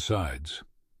roof and sides.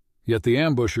 Yet the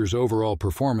ambushers' overall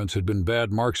performance had been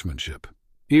bad marksmanship.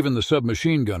 Even the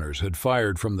submachine gunners had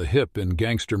fired from the hip in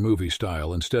gangster movie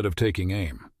style instead of taking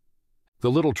aim.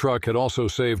 The little truck had also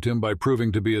saved him by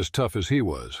proving to be as tough as he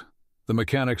was. The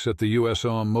mechanics at the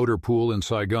USOM motor pool in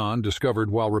Saigon discovered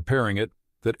while repairing it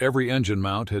that every engine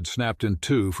mount had snapped in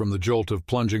two from the jolt of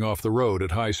plunging off the road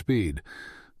at high speed,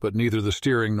 but neither the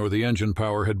steering nor the engine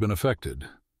power had been affected.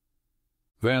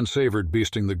 Van savored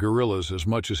beasting the guerrillas as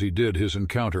much as he did his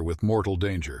encounter with mortal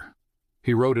danger.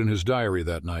 He wrote in his diary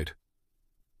that night,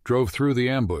 "Drove through the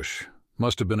ambush.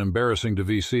 Must have been embarrassing to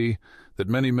VC, that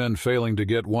many men failing to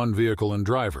get one vehicle and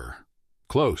driver.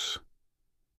 Close."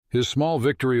 His small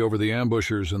victory over the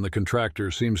ambushers and the contractor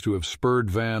seems to have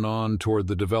spurred Van on toward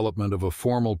the development of a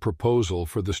formal proposal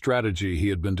for the strategy he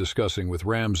had been discussing with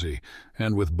Ramsey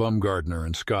and with Bumgardner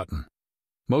and Scotton.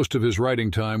 Most of his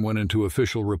writing time went into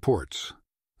official reports.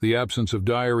 The absence of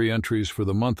diary entries for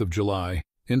the month of July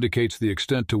indicates the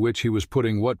extent to which he was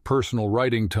putting what personal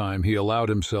writing time he allowed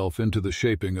himself into the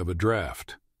shaping of a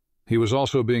draft. He was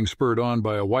also being spurred on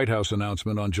by a White House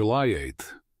announcement on July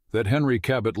 8th that Henry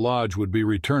Cabot Lodge would be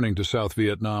returning to South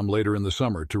Vietnam later in the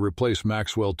summer to replace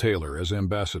Maxwell Taylor as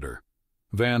ambassador.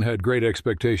 Van had great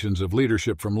expectations of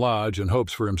leadership from Lodge and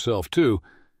hopes for himself too,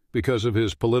 because of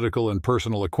his political and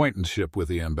personal acquaintanceship with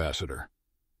the ambassador.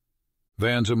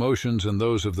 Van's emotions and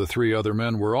those of the 3 other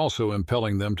men were also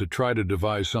impelling them to try to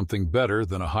devise something better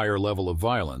than a higher level of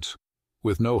violence,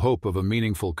 with no hope of a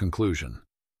meaningful conclusion.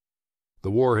 The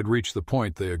war had reached the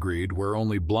point, they agreed, where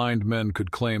only blind men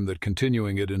could claim that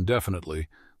continuing it indefinitely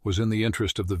was in the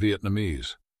interest of the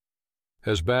Vietnamese.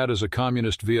 As bad as a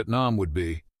communist Vietnam would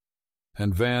be,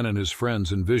 and Van and his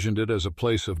friends envisioned it as a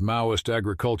place of Maoist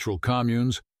agricultural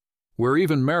communes, where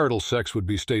even marital sex would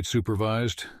be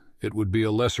state-supervised, it would be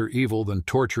a lesser evil than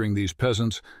torturing these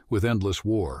peasants with endless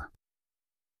war.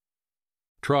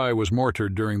 Tri was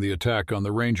mortared during the attack on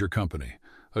the Ranger Company.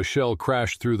 A shell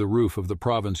crashed through the roof of the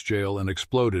province jail and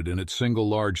exploded in its single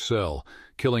large cell,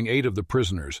 killing 8 of the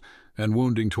prisoners and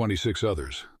wounding 26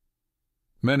 others.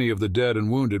 Many of the dead and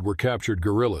wounded were captured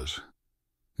guerrillas.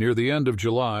 Near the end of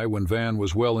July, when Van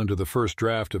was well into the first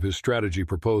draft of his strategy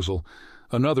proposal,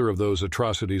 another of those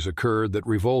atrocities occurred that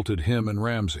revolted him and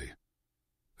Ramsey.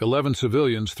 11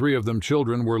 civilians, 3 of them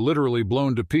children, were literally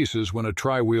blown to pieces when a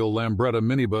tri-wheel Lambretta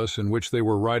minibus in which they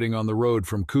were riding on the road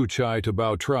from Cu Chi to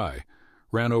Bao Tri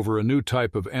ran over a new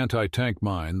type of anti-tank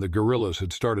mine the guerrillas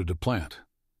had started to plant.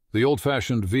 The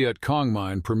old-fashioned Viet Cong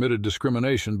mine permitted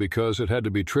discrimination because it had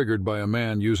to be triggered by a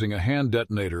man using a hand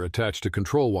detonator attached to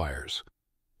control wires.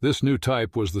 This new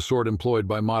type was the sort employed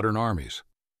by modern armies.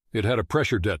 It had a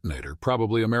pressure detonator,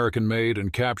 probably American-made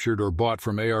and captured or bought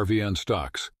from ARVN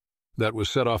stocks, that was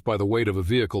set off by the weight of a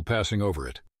vehicle passing over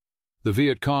it. The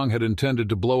Viet Cong had intended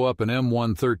to blow up an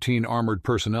M113 armored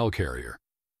personnel carrier.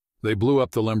 They blew up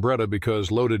the Lambretta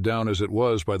because, loaded down as it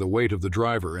was by the weight of the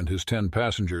driver and his 10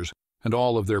 passengers and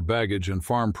all of their baggage and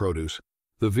farm produce,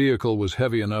 the vehicle was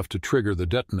heavy enough to trigger the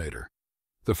detonator.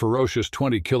 The ferocious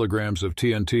 20 kilograms of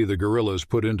TNT the guerrillas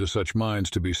put into such mines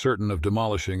to be certain of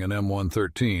demolishing an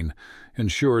M113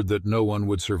 ensured that no one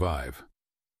would survive.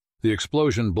 The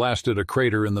explosion blasted a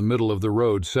crater in the middle of the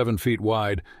road 7 feet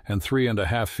wide and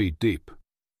 3.5 feet deep.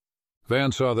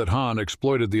 Van saw that Han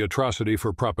exploited the atrocity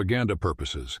for propaganda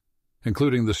purposes,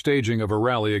 including the staging of a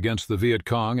rally against the Viet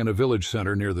Cong in a village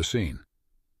center near the scene.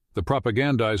 The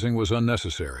propagandizing was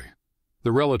unnecessary.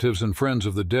 The relatives and friends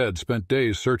of the dead spent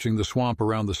days searching the swamp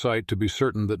around the site to be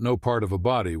certain that no part of a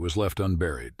body was left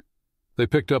unburied. They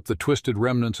picked up the twisted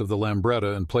remnants of the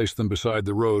Lambretta and placed them beside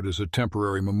the road as a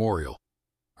temporary memorial,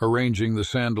 arranging the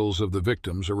sandals of the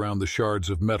victims around the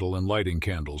shards of metal and lighting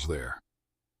candles there.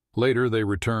 Later, they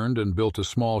returned and built a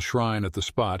small shrine at the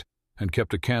spot and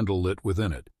kept a candle lit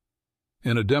within it.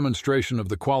 In a demonstration of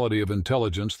the quality of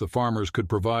intelligence the farmers could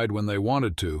provide when they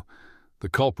wanted to, the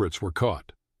culprits were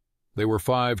caught. They were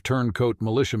 5 turncoat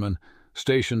militiamen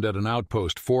stationed at an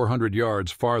outpost 400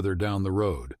 yards farther down the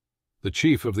road. The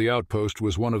chief of the outpost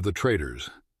was one of the traitors.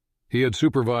 He had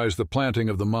supervised the planting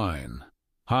of the mine.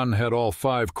 Han had all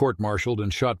 5 court-martialed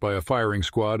and shot by a firing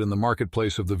squad in the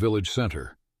marketplace of the village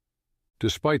center.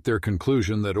 Despite their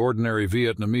conclusion that ordinary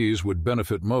Vietnamese would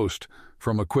benefit most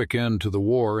from a quick end to the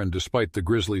war, and despite the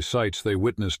grisly sights they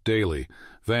witnessed daily,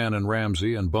 Van and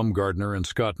Ramsey and Baumgartner and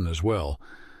Schotten as well,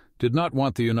 did not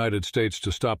want the United States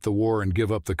to stop the war and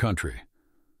give up the country.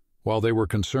 While they were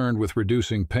concerned with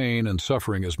reducing pain and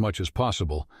suffering as much as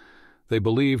possible, they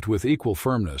believed with equal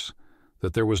firmness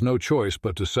that there was no choice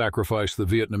but to sacrifice the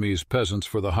Vietnamese peasants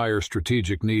for the higher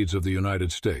strategic needs of the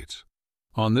United States.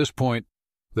 On this point,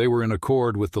 they were in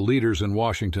accord with the leaders in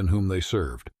Washington whom they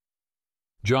served.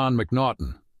 John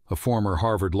McNaughton, a former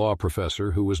Harvard law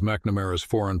professor who was McNamara's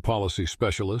foreign policy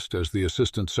specialist as the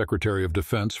Assistant Secretary of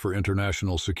Defense for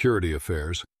International Security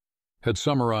Affairs, had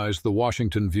summarized the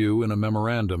Washington view in a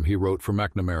memorandum he wrote for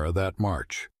McNamara that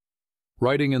March.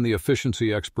 Writing in the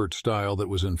efficiency expert style that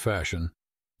was in fashion,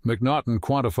 McNaughton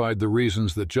quantified the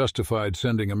reasons that justified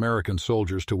sending American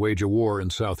soldiers to wage a war in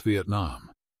South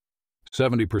Vietnam.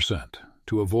 70%.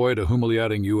 To avoid a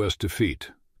humiliating U.S.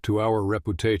 defeat, to our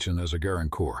reputation as a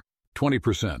guarantor.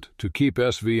 20%. To keep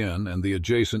SVN and the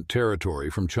adjacent territory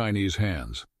from Chinese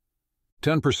hands.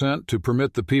 10%. To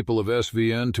permit the people of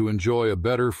SVN to enjoy a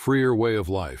better, freer way of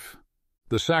life.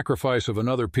 The sacrifice of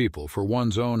another people for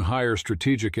one's own higher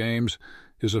strategic aims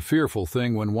is a fearful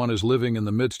thing when one is living in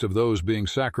the midst of those being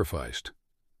sacrificed.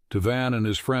 To Van and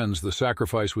his friends, the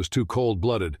sacrifice was too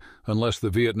cold-blooded unless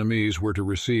the Vietnamese were to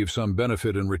receive some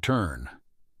benefit in return,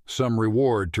 some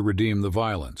reward to redeem the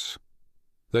violence.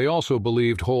 They also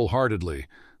believed wholeheartedly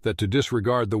that to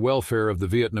disregard the welfare of the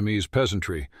Vietnamese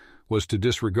peasantry was to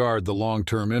disregard the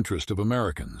long-term interest of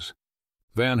Americans.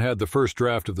 Van had the first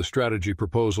draft of the strategy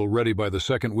proposal ready by the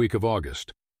second week of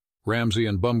August. Ramsey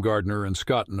and Baumgartner and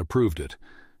Schotten approved it,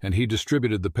 and he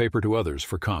distributed the paper to others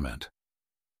for comment.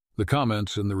 The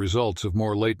comments and the results of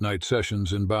more late-night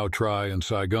sessions in Bao Tri and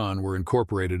Saigon were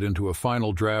incorporated into a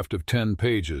final draft of 10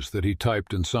 pages that he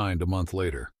typed and signed a month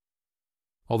later.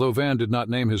 Although Van did not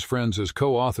name his friends as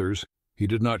co-authors, he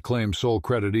did not claim sole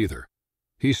credit either.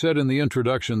 He said in the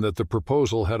introduction that the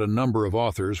proposal had a number of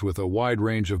authors with a wide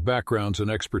range of backgrounds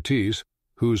and expertise,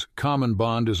 whose common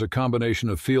bond is a combination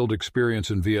of field experience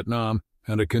in Vietnam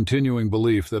and a continuing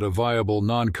belief that a viable,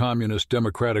 non-communist,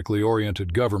 democratically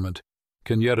oriented government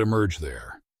can yet emerge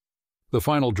there. The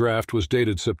final draft was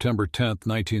dated September 10,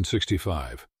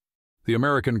 1965. The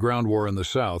American ground war in the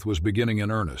South was beginning in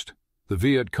earnest. The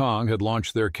Viet Cong had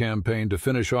launched their campaign to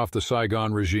finish off the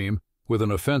Saigon regime with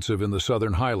an offensive in the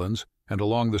southern highlands and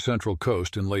along the central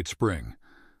coast in late spring.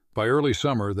 By early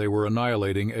summer, they were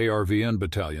annihilating ARVN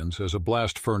battalions as a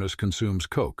blast furnace consumes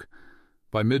coke.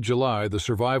 By mid-July, the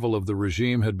survival of the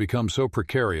regime had become so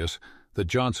precarious that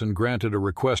Johnson granted a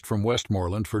request from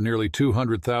Westmoreland for nearly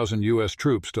 200,000 U.S.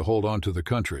 troops to hold on to the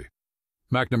country.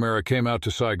 McNamara came out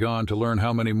to Saigon to learn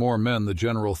how many more men the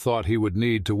general thought he would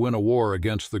need to win a war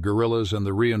against the guerrillas and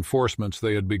the reinforcements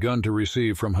they had begun to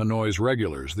receive from Hanoi's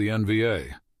regulars, the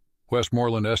NVA.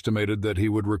 Westmoreland estimated that he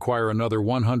would require another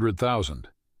 100,000.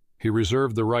 He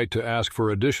reserved the right to ask for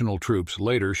additional troops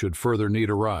later should further need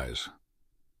arise.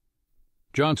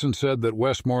 Johnson said that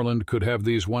Westmoreland could have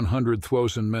these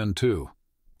 100,000 men too.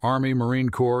 Army, Marine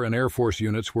Corps, and Air Force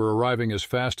units were arriving as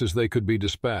fast as they could be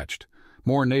dispatched.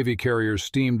 More Navy carriers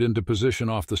steamed into position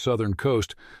off the southern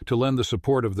coast to lend the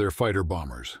support of their fighter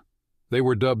bombers. They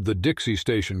were dubbed the Dixie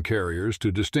Station carriers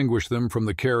to distinguish them from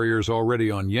the carriers already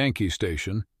on Yankee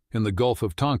Station in the Gulf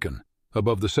of Tonkin,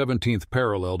 above the 17th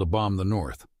parallel to bomb the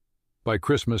North. By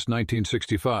Christmas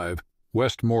 1965,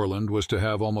 Westmoreland was to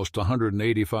have almost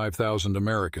 185,000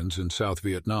 Americans in South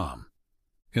Vietnam.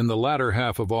 In the latter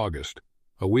half of August,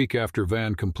 a week after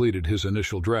Van completed his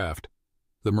initial draft,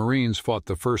 the Marines fought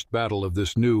the first battle of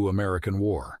this new American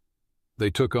war.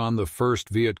 They took on the 1st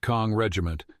Viet Cong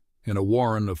Regiment in a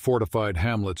warren of fortified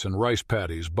hamlets and rice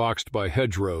paddies boxed by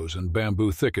hedgerows and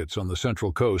bamboo thickets on the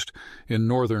central coast in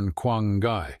northern Quang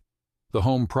Ngai, the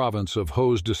home province of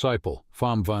Ho's disciple,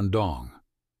 Pham Van Dong.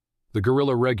 The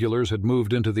guerrilla regulars had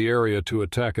moved into the area to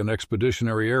attack an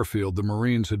expeditionary airfield the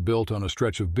Marines had built on a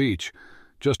stretch of beach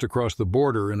just across the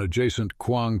border in adjacent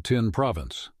Quang Tin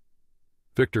province.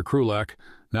 Victor Krulak,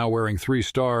 now wearing 3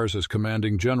 stars as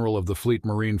commanding general of the Fleet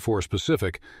Marine Force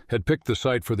Pacific, had picked the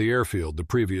site for the airfield the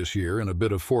previous year in a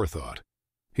bit of forethought.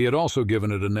 He had also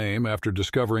given it a name after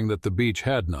discovering that the beach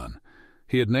had none.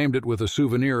 He had named it with a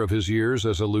souvenir of his years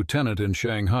as a lieutenant in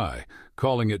Shanghai,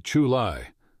 calling it Chu Lai,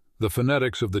 the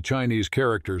phonetics of the Chinese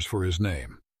characters for his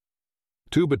name.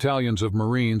 2 battalions of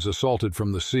Marines assaulted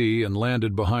from the sea and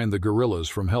landed behind the guerrillas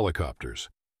from helicopters.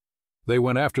 They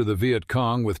went after the Viet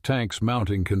Cong with tanks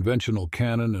mounting conventional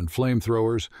cannon and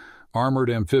flamethrowers, armored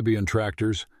amphibian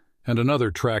tractors, and another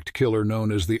tracked killer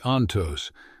known as the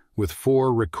Ontos, with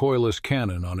 4 recoilless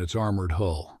cannon on its armored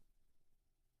hull.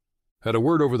 At a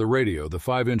word over the radio, the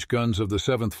 5-inch guns of the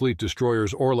 7th Fleet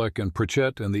destroyers Orlek and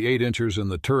Pritchett and the 8-inchers in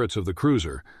the turrets of the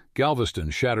cruiser Galveston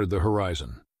shattered the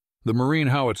horizon. The Marine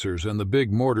howitzers and the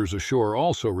big mortars ashore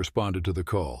also responded to the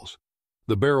calls.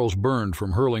 The barrels burned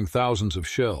from hurling thousands of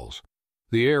shells.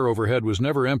 The air overhead was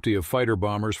never empty of fighter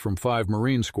bombers from 5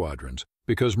 Marine squadrons,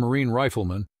 because Marine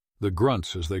riflemen, the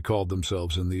grunts as they called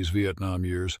themselves in these Vietnam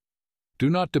years, do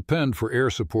not depend for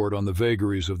air support on the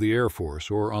vagaries of the Air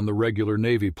Force or on the regular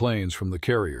Navy planes from the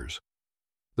carriers.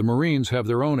 The Marines have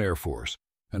their own Air Force,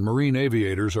 and Marine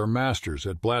aviators are masters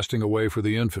at blasting away for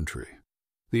the infantry.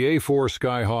 The A-4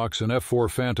 Skyhawks and F-4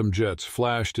 Phantom jets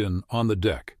flashed in on the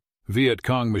deck, Viet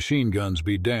Cong machine guns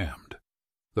be damned.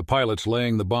 The pilots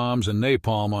laying the bombs and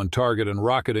napalm on target and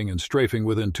rocketing and strafing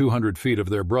within 200 feet of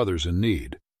their brothers in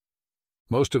need.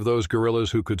 Most of those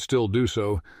guerrillas who could still do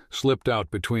so slipped out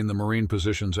between the Marine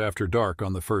positions after dark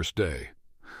on the first day.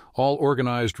 All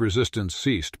organized resistance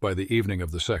ceased by the evening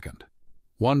of the 2nd.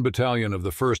 1 battalion of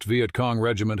the 1st Viet Cong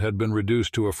Regiment had been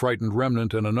reduced to a frightened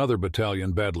remnant and another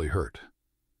battalion badly hurt.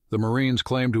 The Marines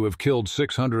claimed to have killed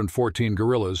 614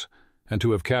 guerrillas and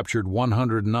to have captured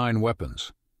 109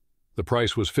 weapons. The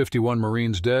price was 51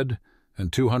 Marines dead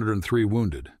and 203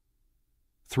 wounded.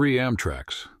 3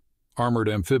 Amtraks, armored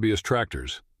amphibious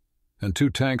tractors, and 2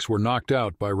 tanks were knocked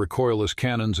out by recoilless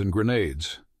cannons and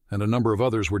grenades, and a number of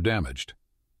others were damaged.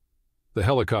 The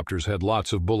helicopters had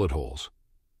lots of bullet holes.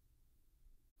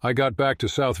 I got back to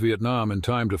South Vietnam in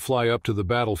time to fly up to the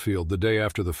battlefield the day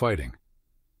after the fighting.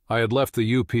 I had left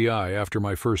the UPI after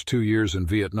my first 2 years in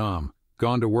Vietnam,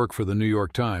 gone to work for the New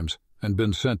York Times, and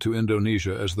been sent to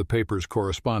Indonesia as the paper's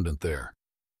correspondent there.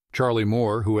 Charlie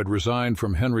Moore, who had resigned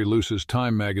from Henry Luce's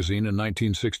Time magazine in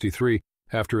 1963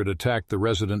 after it attacked the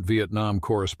resident Vietnam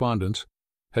correspondents,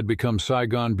 had become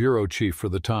Saigon bureau chief for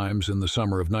the Times in the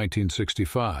summer of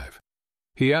 1965.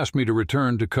 He asked me to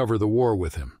return to cover the war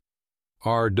with him.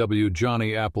 R.W.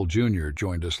 Johnny Apple Jr.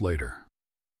 joined us later.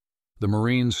 The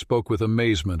Marines spoke with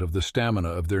amazement of the stamina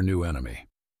of their new enemy.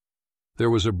 There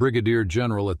was a brigadier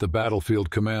general at the battlefield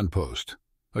command post,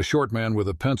 a short man with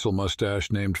a pencil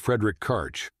mustache named Frederick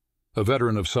Karch, a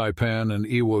veteran of Saipan and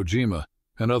Iwo Jima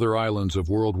and other islands of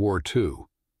World War II.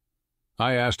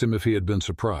 I asked him if he had been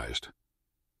surprised.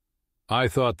 I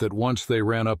thought that once they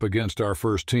ran up against our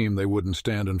first team they wouldn't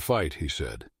stand and fight, he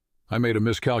said. I made a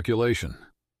miscalculation.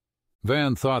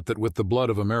 Van thought that with the blood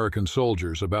of American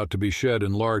soldiers about to be shed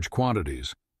in large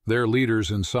quantities, their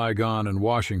leaders in Saigon and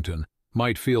Washington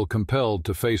might feel compelled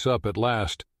to face up at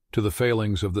last to the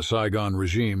failings of the Saigon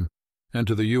regime and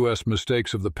to the U.S.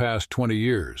 mistakes of the past 20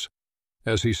 years.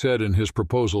 As he said in his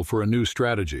proposal for a new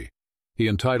strategy, he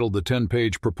entitled the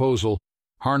 10-page proposal,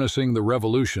 Harnessing the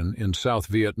Revolution in South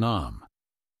Vietnam.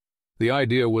 The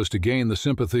idea was to gain the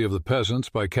sympathy of the peasants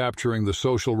by capturing the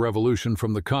social revolution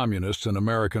from the communists and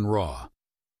American Raw.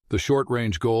 The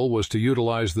short-range goal was to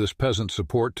utilize this peasant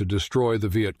support to destroy the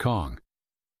Viet Cong.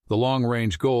 The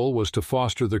long-range goal was to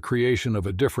foster the creation of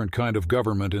a different kind of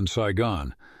government in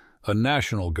Saigon, a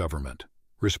national government,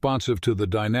 responsive to the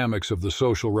dynamics of the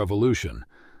social revolution,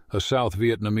 a South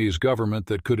Vietnamese government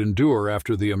that could endure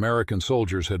after the American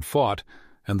soldiers had fought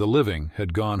and the living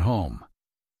had gone home.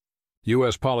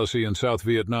 U.S. policy in South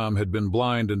Vietnam had been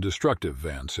blind and destructive,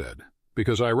 Van said,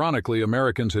 because ironically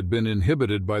Americans had been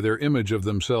inhibited by their image of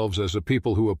themselves as a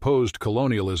people who opposed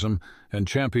colonialism and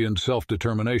championed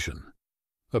self-determination.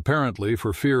 Apparently,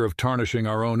 for fear of tarnishing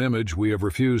our own image, we have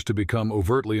refused to become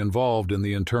overtly involved in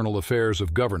the internal affairs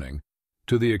of governing,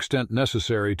 to the extent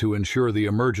necessary to ensure the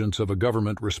emergence of a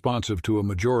government responsive to a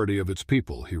majority of its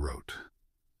people, he wrote.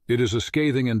 It is a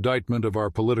scathing indictment of our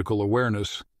political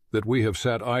awareness that we have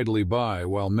sat idly by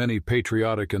while many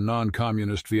patriotic and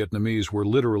non-communist Vietnamese were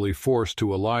literally forced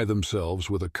to ally themselves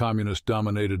with a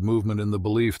communist-dominated movement in the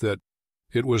belief that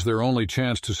it was their only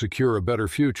chance to secure a better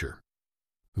future.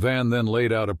 Van then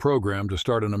laid out a program to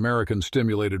start an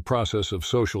American-stimulated process of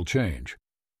social change,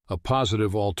 a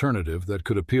positive alternative that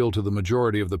could appeal to the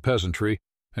majority of the peasantry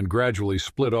and gradually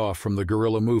split off from the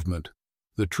guerrilla movement,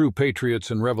 the true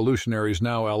patriots and revolutionaries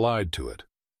now allied to it.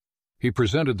 He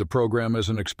presented the program as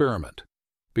an experiment.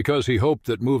 because he hoped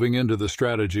that moving into the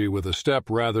strategy with a step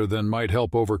rather than might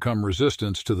help overcome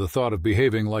resistance to the thought of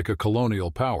behaving like a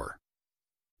colonial power.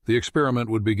 The experiment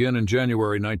would begin in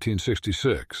January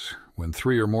 1966, when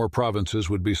 3 or more provinces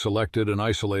would be selected and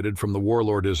isolated from the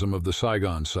warlordism of the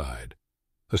Saigon side.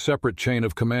 A separate chain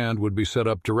of command would be set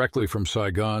up directly from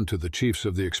Saigon to the chiefs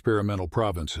of the experimental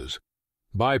provinces,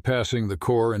 bypassing the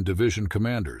corps and division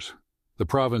commanders. The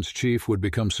province chief would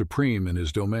become supreme in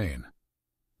his domain.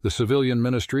 The civilian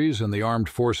ministries and the armed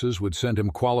forces would send him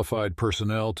qualified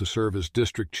personnel to serve as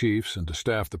district chiefs and to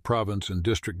staff the province and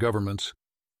district governments,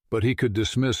 but he could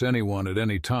dismiss anyone at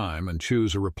any time and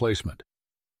choose a replacement.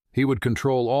 He would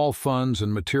control all funds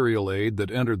and material aid that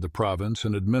entered the province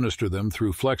and administer them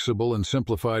through flexible and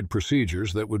simplified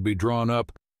procedures that would be drawn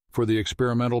up for the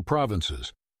experimental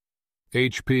provinces.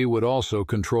 HP would also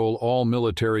control all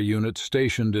military units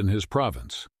stationed in his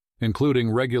province,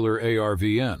 including regular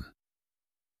ARVN.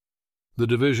 The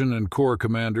division and corps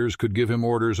commanders could give him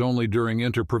orders only during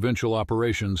interprovincial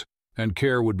operations, and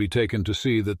care would be taken to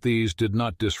see that these did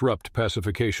not disrupt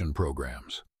pacification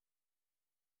programs.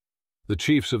 The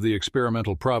chiefs of the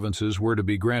experimental provinces were to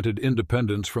be granted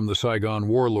independence from the Saigon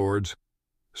warlords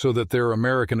so that their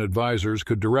American advisors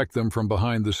could direct them from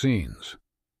behind the scenes.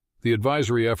 The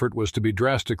advisory effort was to be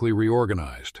drastically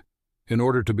reorganized in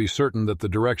order to be certain that the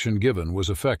direction given was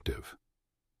effective.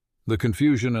 The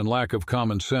confusion and lack of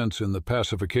common sense in the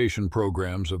pacification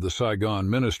programs of the Saigon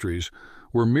ministries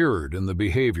were mirrored in the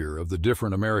behavior of the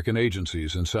different American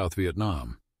agencies in South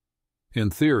Vietnam. In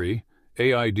theory,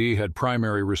 AID had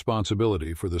primary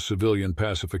responsibility for the civilian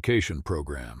pacification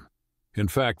program. In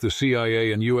fact, the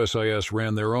CIA and USIS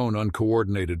ran their own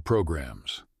uncoordinated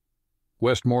programs.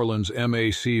 Westmoreland's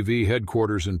MACV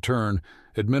headquarters, in turn,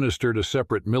 administered a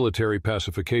separate military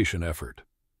pacification effort.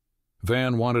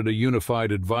 Van wanted a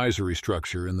unified advisory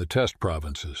structure in the test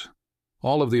provinces.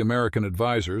 All of the American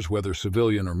advisors, whether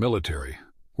civilian or military,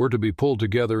 were to be pulled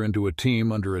together into a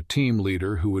team under a team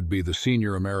leader who would be the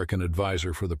senior American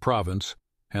advisor for the province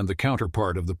and the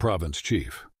counterpart of the province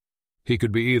chief. He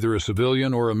could be either a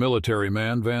civilian or a military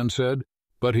man, Van said,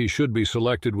 but he should be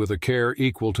selected with a care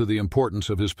equal to the importance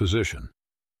of his position.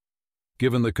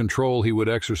 Given the control he would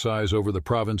exercise over the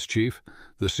province chief,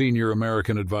 the senior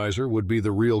American advisor would be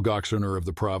the real Goxener of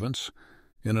the province.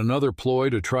 In another ploy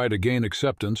to try to gain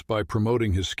acceptance by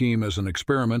promoting his scheme as an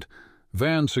experiment,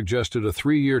 Van suggested a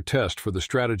 3-year test for the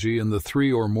strategy in the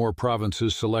 3 or more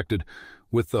provinces selected,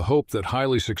 with the hope that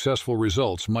highly successful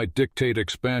results might dictate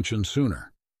expansion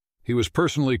sooner. He was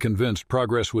personally convinced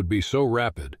progress would be so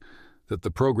rapid that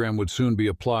the program would soon be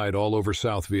applied all over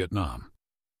South Vietnam.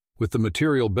 With the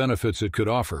material benefits it could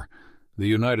offer, the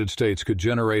United States could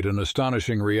generate an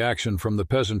astonishing reaction from the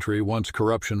peasantry once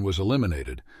corruption was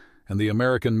eliminated, and the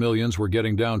American millions were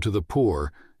getting down to the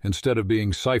poor instead of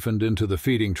being siphoned into the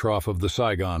feeding trough of the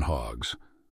Saigon hogs.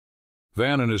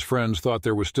 Van and his friends thought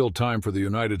there was still time for the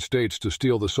United States to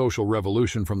steal the social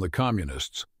revolution from the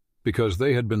communists, because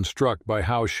they had been struck by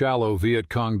how shallow Viet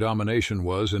Cong domination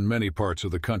was in many parts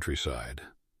of the countryside.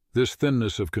 This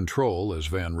thinness of control, as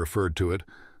Van referred to it,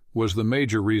 was the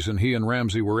major reason he and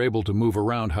Ramsey were able to move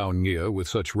around Hao Nghia with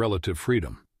such relative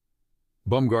freedom.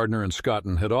 Bumgardner and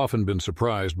Scotten had often been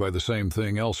surprised by the same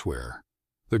thing elsewhere.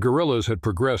 The guerrillas had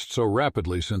progressed so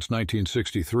rapidly since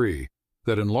 1963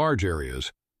 that in large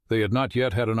areas they had not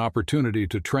yet had an opportunity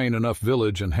to train enough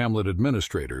village and hamlet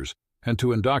administrators and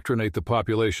to indoctrinate the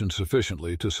population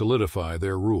sufficiently to solidify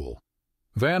their rule.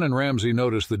 Van and Ramsey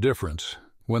noticed the difference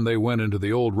when they went into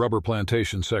the old rubber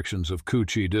plantation sections of Cu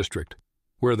Chi District,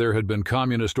 where there had been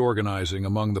communist organizing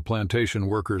among the plantation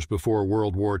workers before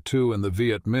World War II, and the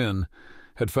Viet Minh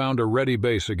had found a ready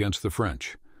base against the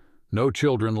French. No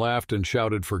children laughed and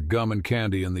shouted for gum and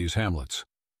candy in these hamlets.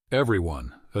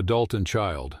 Everyone, adult and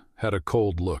child, had a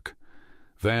cold look.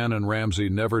 Van and Ramsey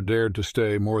never dared to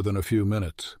stay more than a few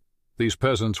minutes. These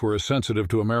peasants were as sensitive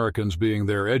to Americans being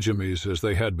their enemies as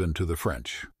they had been to the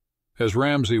French. As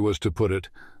Ramsey was to put it,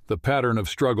 the pattern of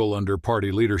struggle under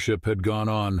party leadership had gone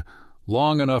on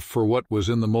long enough for what was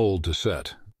in the mold to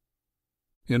set.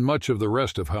 In much of the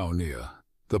rest of Hao Nghia,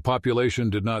 the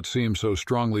population did not seem so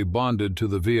strongly bonded to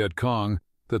the Viet Cong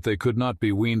that they could not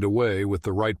be weaned away with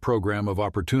the right program of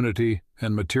opportunity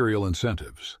and material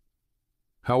incentives.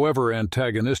 However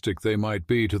antagonistic they might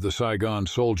be to the Saigon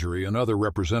soldiery and other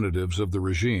representatives of the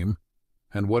regime,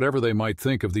 and whatever they might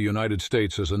think of the United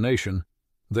States as a nation,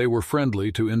 they were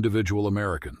friendly to individual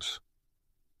Americans.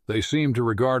 They seemed to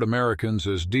regard Americans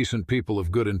as decent people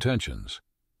of good intentions.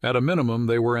 At a minimum,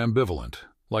 they were ambivalent,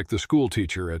 like the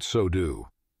schoolteacher at So Do.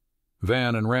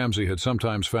 Van and Ramsey had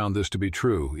sometimes found this to be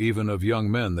true, even of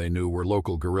young men they knew were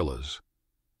local guerrillas.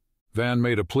 Van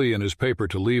made a plea in his paper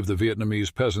to leave the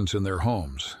Vietnamese peasants in their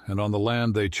homes and on the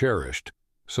land they cherished,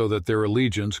 so that their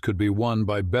allegiance could be won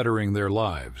by bettering their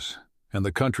lives, and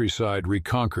the countryside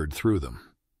reconquered through them.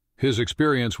 His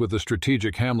experience with the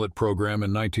Strategic Hamlet program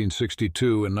in 1962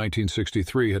 and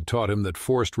 1963 had taught him that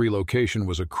forced relocation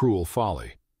was a cruel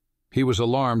folly. He was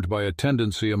alarmed by a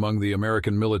tendency among the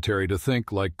American military to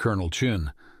think, like Colonel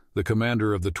Chin, the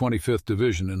commander of the 25th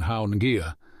Division in Hao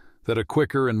Gia, that a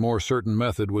quicker and more certain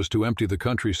method was to empty the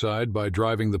countryside by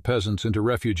driving the peasants into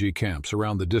refugee camps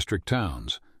around the district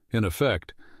towns, in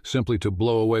effect, simply to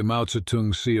blow away Mao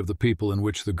Zedong's sea of the people in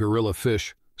which the guerrilla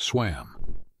fish swam.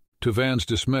 To Van's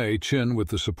dismay, Chin, with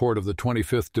the support of the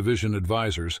 25th Division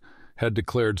advisors, had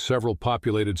declared several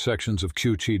populated sections of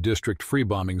Cu Chi District free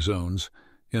bombing zones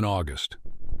in August.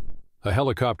 A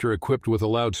helicopter equipped with a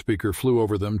loudspeaker flew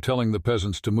over them, telling the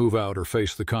peasants to move out or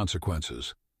face the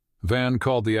consequences. Van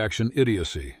called the action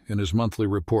idiocy in his monthly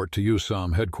report to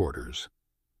USAM headquarters.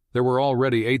 There were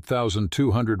already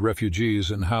 8,200 refugees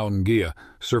in Hao Gia,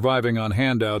 surviving on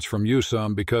handouts from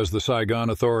USAM because the Saigon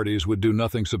authorities would do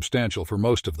nothing substantial for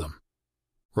most of them.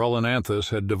 Roland Anthus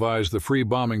had devised the free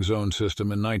bombing zone system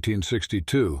in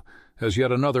 1962 as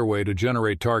yet another way to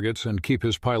generate targets and keep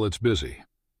his pilots busy.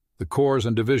 The corps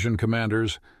and division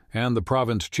commanders and the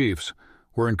province chiefs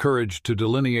were encouraged to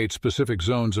delineate specific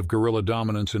zones of guerrilla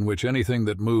dominance in which anything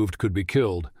that moved could be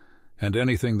killed and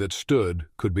anything that stood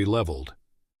could be leveled.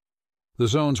 The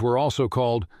zones were also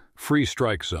called free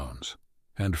strike zones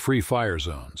and free fire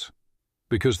zones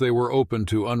because they were open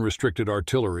to unrestricted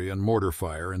artillery and mortar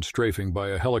fire and strafing by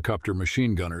helicopter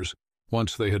machine gunners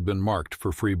once they had been marked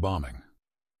for free bombing.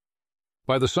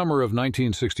 By the summer of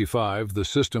 1965, the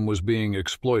system was being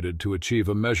exploited to achieve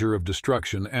a measure of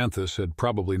destruction Anthus had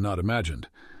probably not imagined,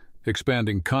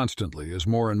 expanding constantly as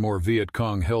more and more Viet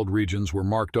Cong-held regions were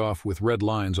marked off with red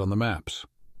lines on the maps.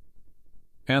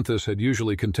 Anthus had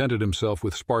usually contented himself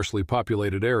with sparsely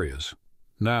populated areas.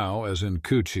 Now, as in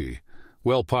Cu Chi,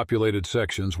 well-populated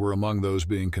sections were among those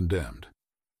being condemned.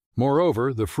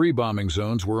 Moreover, the free bombing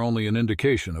zones were only an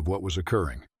indication of what was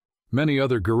occurring. Many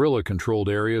other guerrilla-controlled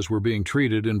areas were being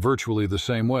treated in virtually the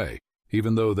same way,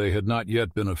 even though they had not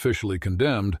yet been officially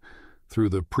condemned, through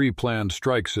the pre-planned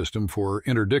strike system for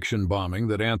interdiction bombing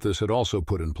that Anthus had also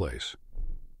put in place.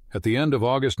 At the end of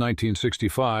August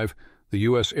 1965, the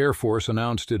U.S. Air Force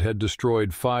announced it had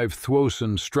destroyed 5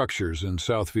 Thuosan structures in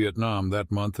South Vietnam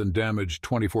that month and damaged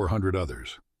 2,400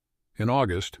 others. In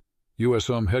August,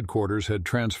 USAM headquarters had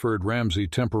transferred Ramsey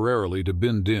temporarily to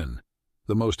Binh Dinh,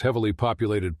 the most heavily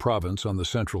populated province on the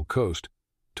central coast,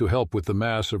 to help with the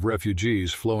mass of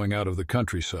refugees flowing out of the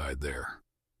countryside there.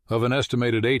 Of an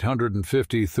estimated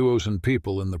 850 Thuosan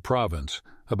people in the province,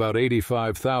 about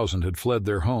 85,000 had fled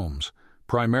their homes,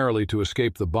 primarily to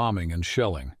escape the bombing and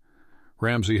shelling.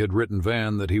 Ramsey had written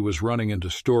Van that he was running into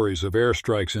stories of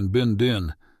airstrikes in Binh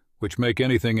Dinh, which make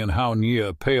anything in Hao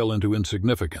Gia pale into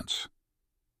insignificance.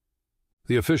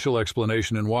 The official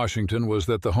explanation in Washington was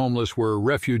that the homeless were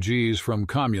refugees from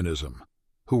communism,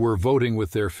 who were voting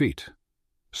with their feet.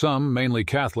 Some, mainly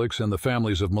Catholics and the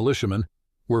families of militiamen,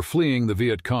 were fleeing the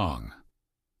Viet Cong.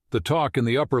 The talk in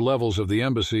the upper levels of the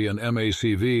embassy and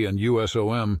MACV and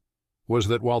USOM was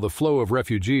that while the flow of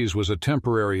refugees was a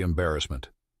temporary embarrassment,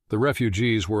 the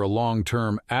refugees were a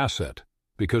long-term asset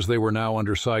because they were now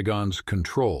under Saigon's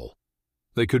control.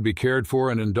 They could be cared for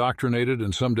and indoctrinated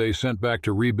and someday sent back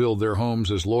to rebuild their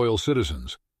homes as loyal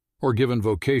citizens, or given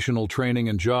vocational training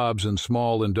and jobs in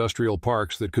small industrial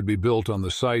parks that could be built on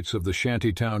the sites of the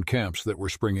shantytown camps that were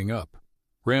springing up.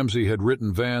 Ramsey had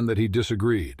written Van that he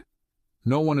disagreed.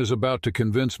 "No one is about to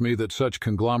convince me that such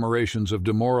conglomerations of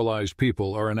demoralized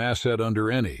people are an asset under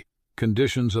any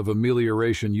conditions of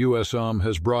amelioration USAM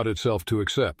has brought itself to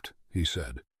accept," he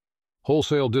said.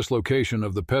 Wholesale dislocation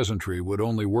of the peasantry would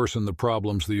only worsen the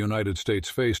problems the United States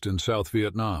faced in South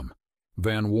Vietnam,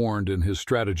 Van warned in his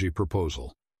strategy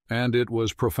proposal, and it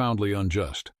was profoundly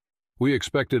unjust. We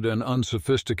expected an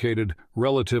unsophisticated,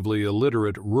 relatively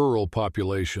illiterate rural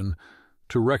population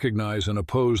to recognize and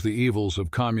oppose the evils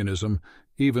of communism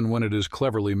even when it is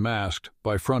cleverly masked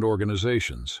by front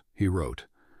organizations, he wrote.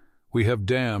 We have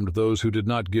damned those who did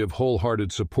not give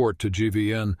wholehearted support to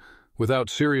GVN without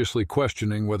seriously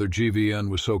questioning whether GVN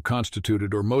was so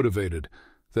constituted or motivated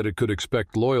that it could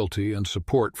expect loyalty and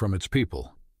support from its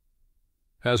people.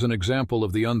 As an example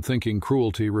of the unthinking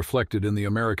cruelty reflected in the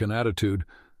American attitude,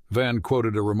 Van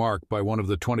quoted a remark by one of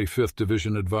the 25th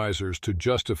Division advisors to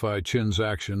justify Chin's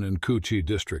action in Cu Chi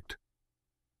District.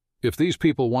 "If these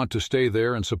people want to stay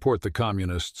there and support the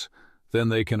communists, then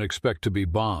they can expect to be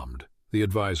bombed," the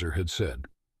advisor had said.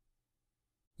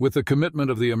 With the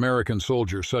commitment of the American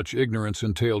soldier, such ignorance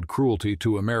entailed cruelty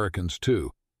to Americans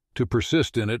too. To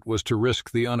persist in it was to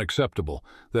risk the unacceptable,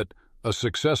 that a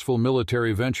successful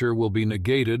military venture will be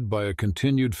negated by a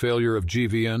continued failure of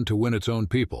GVN to win its own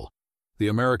people. The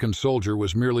American soldier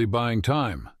was merely buying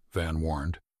time, Van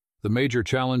warned. The major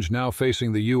challenge now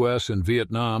facing the U.S. and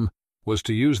Vietnam was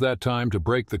to use that time to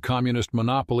break the communist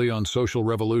monopoly on social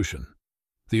revolution.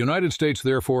 The United States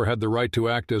therefore had the right to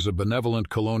act as a benevolent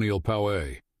colonial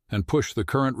power and push the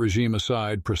current regime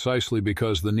aside precisely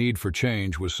because the need for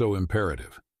change was so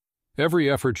imperative.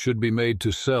 Every effort should be made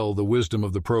to sell the wisdom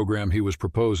of the program he was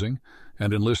proposing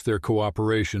and enlist their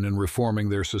cooperation in reforming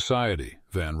their society,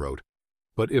 Van wrote.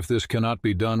 But if this cannot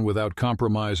be done without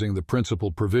compromising the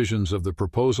principal provisions of the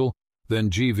proposal, then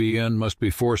GVN must be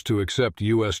forced to accept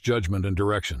U.S. judgment and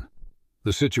direction.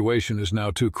 The situation is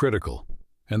now too critical,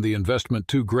 and the investment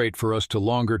too great for us to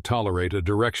longer tolerate a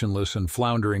directionless and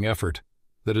floundering effort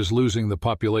that is losing the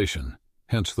population,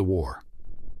 hence the war.